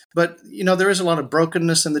 but there is a lot of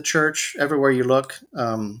brokenness in the church everywhere you look.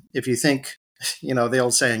 If you think, the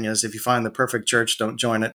old saying is, if you find the perfect church, don't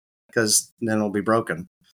join it, because then it'll be broken.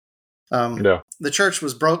 yeah. The church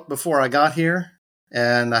was broke before I got here,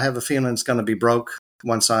 and I have a feeling it's going to be broke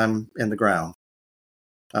once I'm in the ground.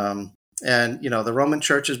 And the Roman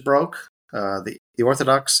Church is broke. The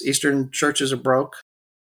Orthodox Eastern churches are broke.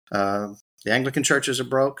 The Anglican churches are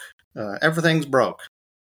broke. Everything's broke.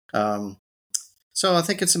 So I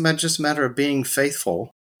think it's just a matter of being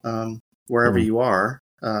faithful wherever Mm, you are.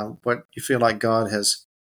 What you feel like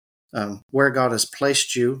where God has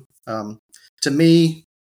placed you. To me,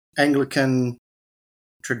 Anglican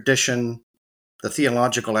tradition, the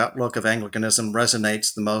theological outlook of Anglicanism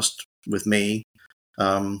resonates the most with me.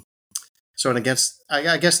 Um, so, I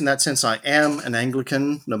guess in that sense, I am an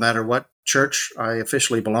Anglican, no matter what church I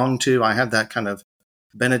officially belong to. I have that kind of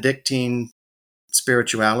Benedictine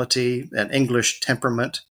spirituality, that English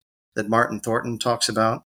temperament that Martin Thornton talks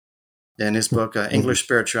about in his book, mm, English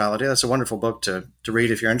Spirituality. That's a wonderful book to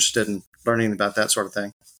read if you're interested in learning about that sort of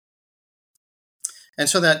thing. And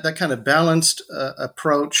so that kind of balanced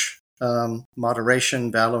approach,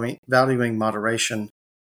 moderation, valuing moderation,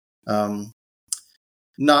 um,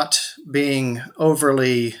 not being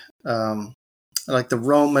overly like the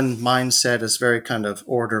Roman mindset is very kind of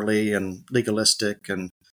orderly and legalistic and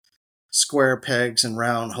square pegs and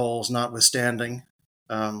round holes notwithstanding.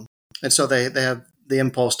 And so they have the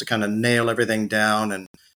impulse to kind of nail everything down and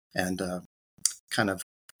kind of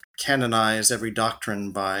canonize every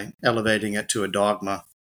doctrine by elevating it to a dogma.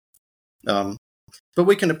 Um, but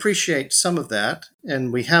we can appreciate some of that,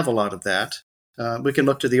 and we have a lot of that. We can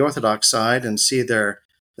look to the Orthodox side and see their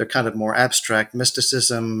kind of more abstract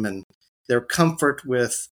mysticism and their comfort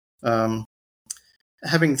with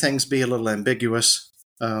having things be a little ambiguous.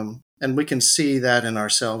 And we can see that in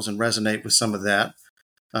ourselves and resonate with some of that.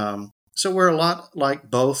 So we're a lot like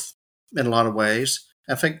both in a lot of ways.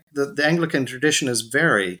 I think the Anglican tradition is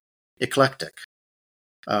very eclectic.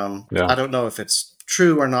 yeah. I don't know if it's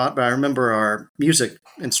true or not, but I remember our music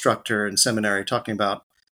instructor in seminary talking about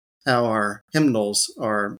how our hymnals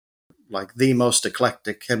are like the most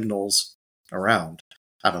eclectic hymnals around.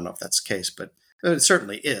 I don't know if that's the case, but it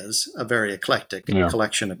certainly is a very eclectic Yeah.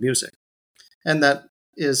 collection of music. And that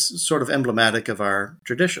is sort of emblematic of our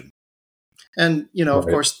tradition. And, of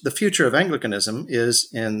Right. course, the future of Anglicanism is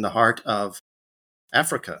in the heart of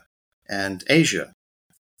Africa and Asia.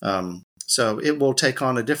 So it will take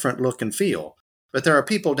on a different look and feel. But there are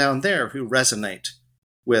people down there who resonate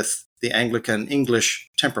with the Anglican English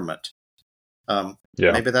temperament.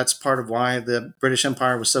 Yeah. Maybe that's part of why the British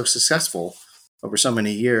Empire was so successful over so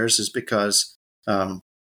many years, is because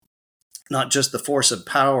not just the force of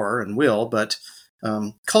power and will, but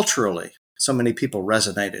culturally, so many people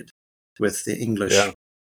resonated with the Yeah. English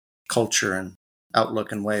culture and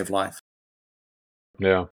outlook and way of life.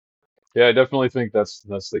 Yeah. Yeah. I definitely think that's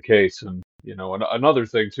the case. And another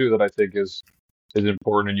thing too that I think is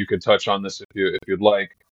important, and you could touch on this if you'd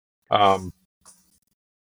like. Um,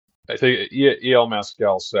 I think E.L.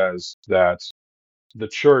 Maskell says that the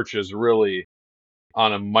church is really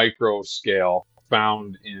on a micro scale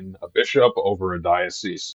found in a bishop over a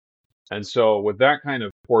diocese. And so, with that kind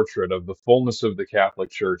of portrait of the fullness of the Catholic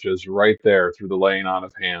Church is right there through the laying on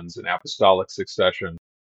of hands and apostolic succession,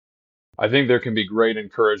 I think there can be great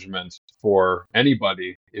encouragement for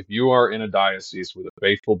anybody if you are in a diocese with a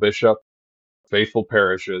faithful bishop, faithful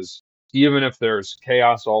parishes, even if there's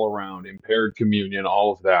chaos all around, impaired communion,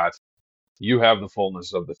 all of that, you have the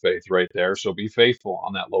fullness of the faith right there. So be faithful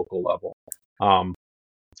on that local level. Um,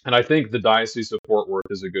 and I think the Diocese of Fort Worth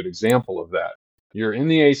is a good example of that. You're in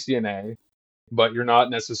the ACNA, but you're not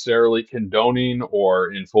necessarily condoning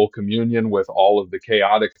or in full communion with all of the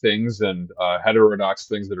chaotic things and heterodox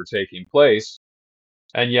things that are taking place.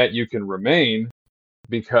 And yet you can remain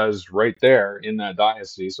because right there in that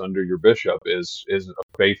diocese under your bishop is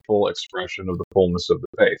a faithful expression of the fullness of the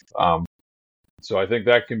faith. So I think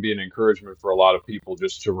that can be an encouragement for a lot of people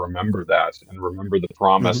just to remember that and remember the Mm-hmm.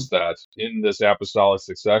 promise that in this apostolic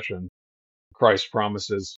succession, Christ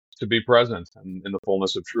promises to be present and in the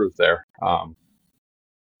fullness of truth there. Do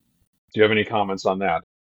you have any comments on that?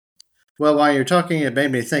 Well, while you're talking, it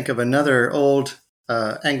made me think of another old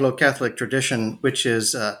Anglo-Catholic tradition, which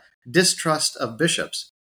is distrust of bishops.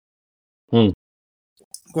 Hmm.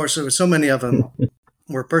 Of course, there were so many of them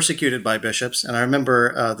were persecuted by bishops, and I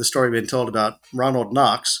remember the story being told about Ronald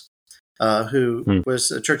Knox, who Hmm.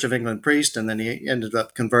 was a Church of England priest, and then he ended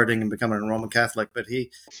up converting and becoming a Roman Catholic. But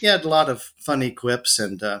he had a lot of funny quips,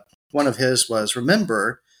 and one of his was,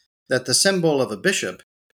 "Remember that the symbol of a bishop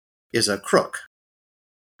is a crook,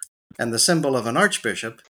 and the symbol of an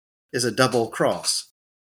archbishop is a double cross."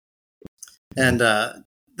 And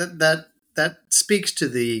that speaks to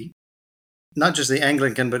the not just the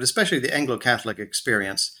Anglican, but especially the Anglo-Catholic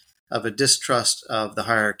experience of a distrust of the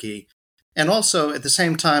hierarchy, and also at the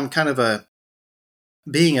same time, kind of a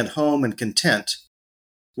being at home and content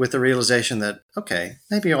with the realization that, okay,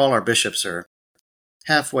 maybe all our bishops are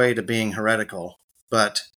halfway to being heretical,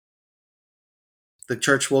 but the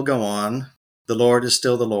church will go on. The Lord is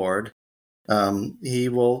still the Lord. He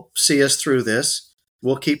will see us through this.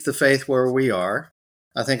 We'll keep the faith where we are.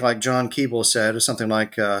 I think, like John Keble said, or something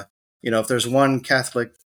like, if there's one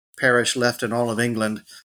Catholic parish left in all of England,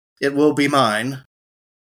 it will be mine.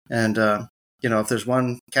 And, if there's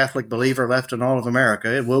one Catholic believer left in all of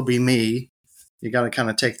America, it will be me. You got to kind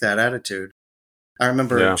of take that attitude. I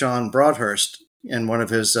remember Yeah. John Broadhurst in one of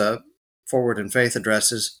his Forward in Faith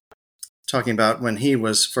addresses talking about when he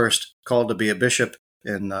was first called to be a bishop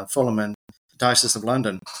in Fulham and Diocese of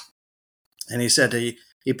London. And he said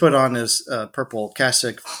he put on his purple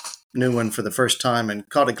cassock, new one for the first time, and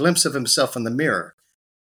caught a glimpse of himself in the mirror.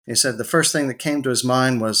 He said the first thing that came to his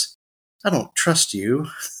mind was, "I don't trust you."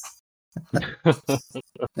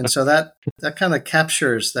 And so that kind of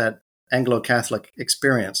captures that Anglo-Catholic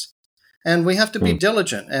experience. And we have to be Hmm.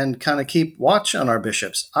 diligent and kind of keep watch on our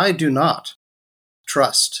bishops. I do not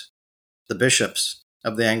trust the bishops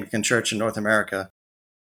of the Anglican Church in North America,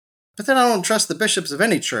 but then I don't trust the bishops of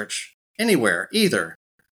any church anywhere either.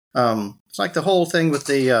 It's like the whole thing with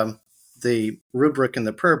the rubric in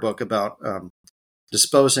the prayer book about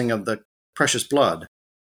disposing of the precious blood.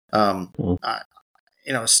 Hmm. I,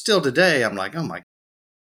 still today, I'm like, oh my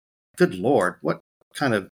good Lord, what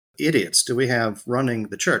kind of idiots do we have running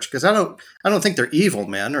the church? Because I don't think they're evil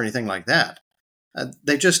men or anything like that.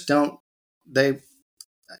 They just don't. They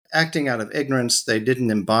acting out of ignorance. They didn't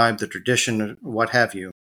imbibe the tradition, or what have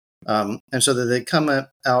you, and so that they come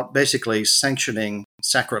out basically sanctioning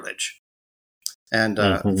sacrilege. And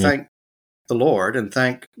Hmm. thank the Lord and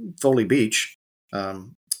thank Foley Beach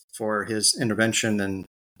um, for his intervention and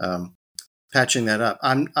um, patching that up.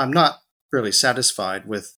 I'm not really satisfied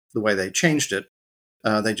with the way they changed it.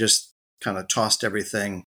 They just kind of tossed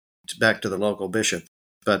everything back to the local bishop.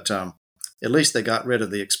 But at least they got rid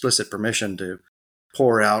of the explicit permission to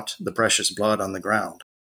pour out the precious blood on the ground.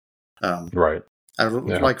 Um, Right. Yeah.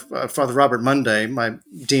 Like Father Robert Munday, my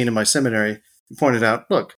dean of my seminary, pointed out,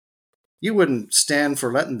 look, you wouldn't stand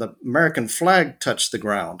for letting the American flag touch the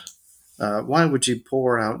ground. Why would you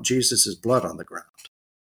pour out Jesus' blood on the ground?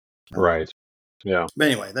 Right. Yeah. But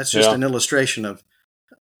anyway, that's just Yeah. an illustration of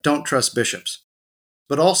don't trust bishops.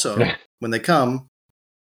 But also, when they come,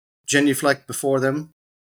 genuflect before them,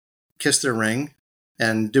 kiss their ring,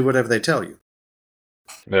 and do whatever they tell you.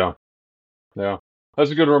 Yeah. Yeah.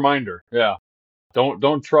 That's a good reminder. Yeah.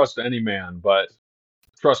 Don't trust any man, but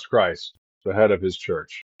trust Christ, the head of his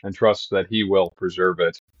church, and trust that he will preserve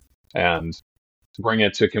it and bring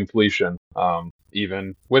it to completion,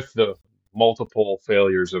 even with the multiple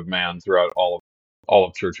failures of man throughout all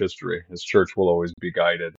of church history. His church will always be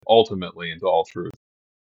guided ultimately into all truth.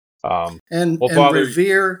 And Well, Father,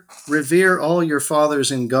 revere all your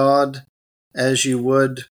fathers in God as you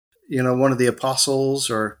would, one of the apostles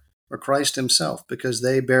or Christ himself, because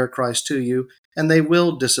they bear Christ to you, and they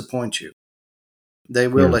will disappoint you. They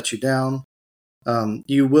will Hmm. let you down.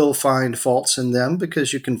 You will find faults in them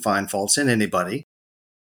because you can find faults in anybody.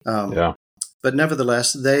 Yeah. But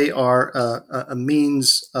nevertheless, they are a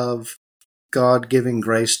means of God giving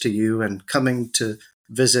grace to you and coming to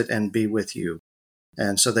visit and be with you.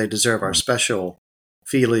 And so they deserve our special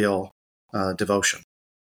filial devotion.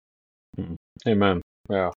 Mhm. Amen.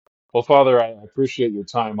 Yeah. Well, Father, I appreciate your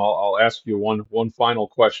time. I'll ask you one final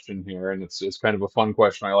question here, and it's kind of a fun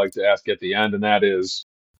question I like to ask at the end, and that is,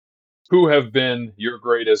 who have been your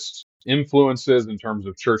greatest influences in terms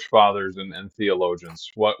of church fathers and theologians?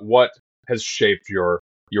 What has shaped your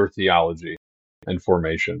theology and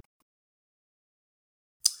formation?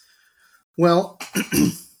 Well,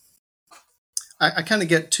 I kind of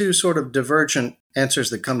get two sort of divergent answers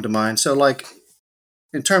that come to mind. So, like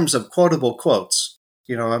in terms of quotable quotes,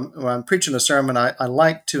 when I'm preaching a sermon, I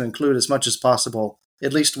like to include as much as possible,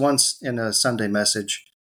 at least once in a Sunday message,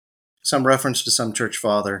 some reference to some church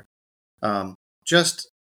father, just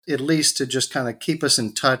at least to just kind of keep us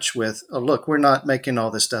in touch with, oh, look, we're not making all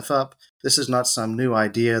this stuff up. This is not some new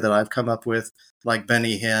idea that I've come up with, like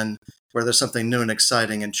Benny Hinn, where there's something new and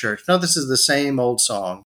exciting in church. No, this is the same old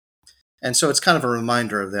song. And so it's kind of a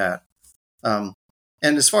reminder of that. Um,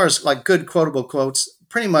 and as far as like good quotable quotes,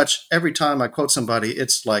 pretty much every time I quote somebody,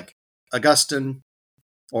 it's like Augustine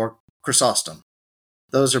or Chrysostom.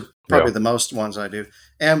 Those are Yeah. probably the most ones I do.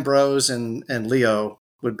 Ambrose and Leo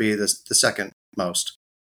would be the second most.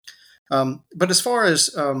 But as far as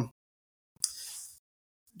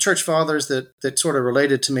church fathers that sort of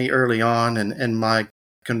related to me early on and my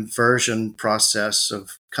conversion process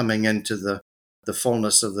of coming into the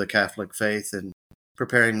fullness of the Catholic faith and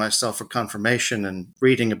preparing myself for confirmation and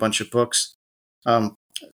reading a bunch of books,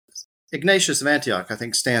 Ignatius of Antioch, I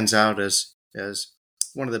think, stands out as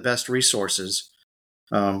one of the best resources.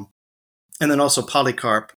 And then also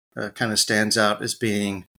Polycarp kind of stands out as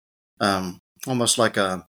being almost like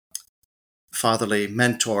a fatherly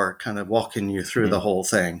mentor, kind of walking you through the whole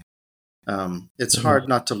thing. It's hard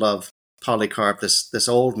not to love Polycarp, this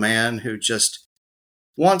old man who just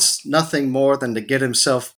wants nothing more than to get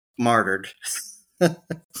himself martyred. And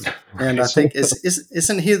I Right. think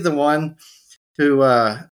isn't he the one who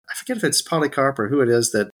I forget if it's Polycarp or who it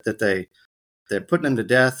is that they're putting him to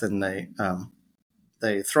death and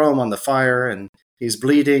they throw him on the fire and he's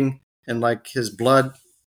bleeding and like his blood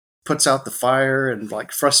puts out the fire and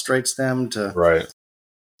like frustrates them Right.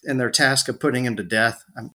 in their task of putting him to death.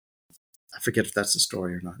 I forget if that's the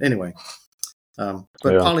story or not. Anyway, but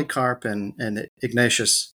Yeah. Polycarp and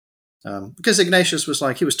Ignatius, because Ignatius was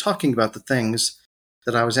like, he was talking about the things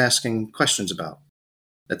that I was asking questions about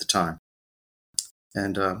at the time.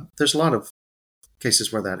 And there's a lot of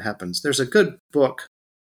cases where that happens. There's a good book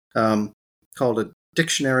called A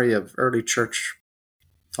Dictionary of Early Church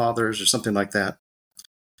Fathers or something like that,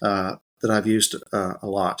 that I've used a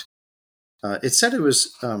lot. It said it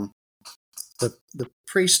was the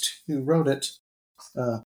priest who wrote it,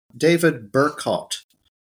 David Burcott,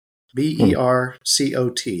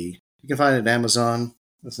 Bercot. You can find it at Amazon.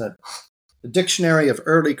 What's that? The Dictionary of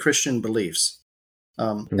Early Christian Beliefs. It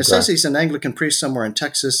Okay. says he's an Anglican priest somewhere in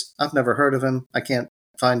Texas. I've never heard of him. I can't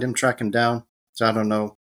find him, track him down. So I don't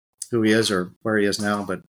know who he is or where he is now,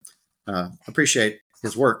 but appreciate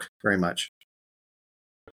his work very much.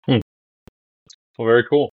 Well, very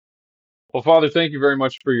cool. Well, Father, thank you very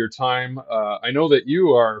much for your time. I know that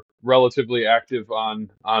you are relatively active on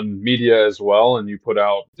media as well, and you put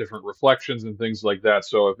out different reflections and things like that.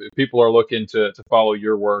 So if people are looking to follow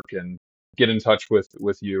your work and get in touch with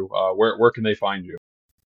you, where can they find you?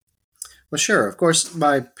 Well, sure. Of course,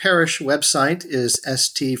 my parish website is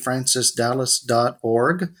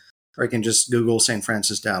stfrancisdallas.org, or you can just Google St.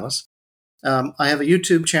 Francis Dallas. I have a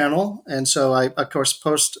YouTube channel, and so I, of course,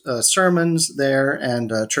 post sermons there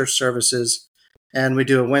and church services. And we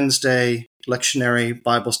do a Wednesday lectionary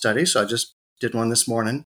Bible study. So I just did one this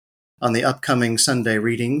morning on the upcoming Sunday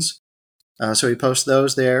readings. So we post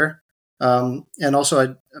those there. And also,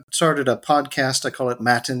 I started a podcast. I call it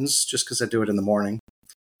Matins, just because I do it in the morning.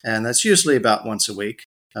 And that's usually about once a week,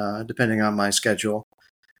 depending on my schedule.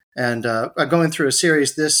 And I'm going through a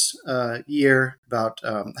series this year about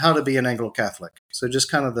how to be an Anglo-Catholic. So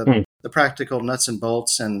just kind of the practical nuts and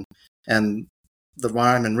bolts and the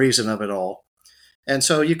rhyme and reason of it all. And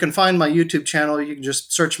so you can find my YouTube channel. You can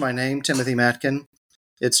just search my name, Timothy Matkin.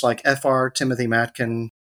 It's like Fr Timothy Matkin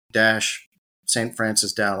dash St.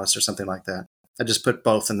 Francis Dallas or something like that. I just put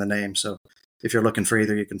both in the name. So if you're looking for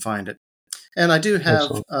either, you can find it. And I do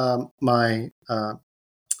have my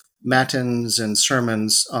matins and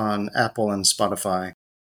sermons on Apple and Spotify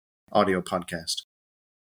audio podcast.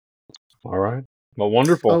 All right. Well,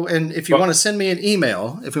 wonderful. Oh, and if you want to send me an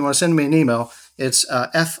email, it's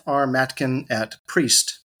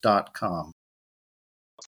frmatkin@priest.com.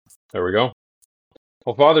 There we go.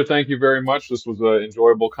 Well, Father, thank you very much. This was an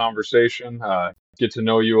enjoyable conversation. Get to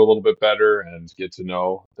know you a little bit better and get to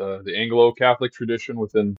know the Anglo-Catholic tradition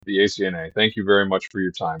within the ACNA. Thank you very much for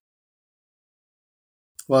your time.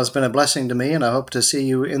 Well, it's been a blessing to me, and I hope to see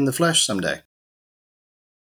you in the flesh someday.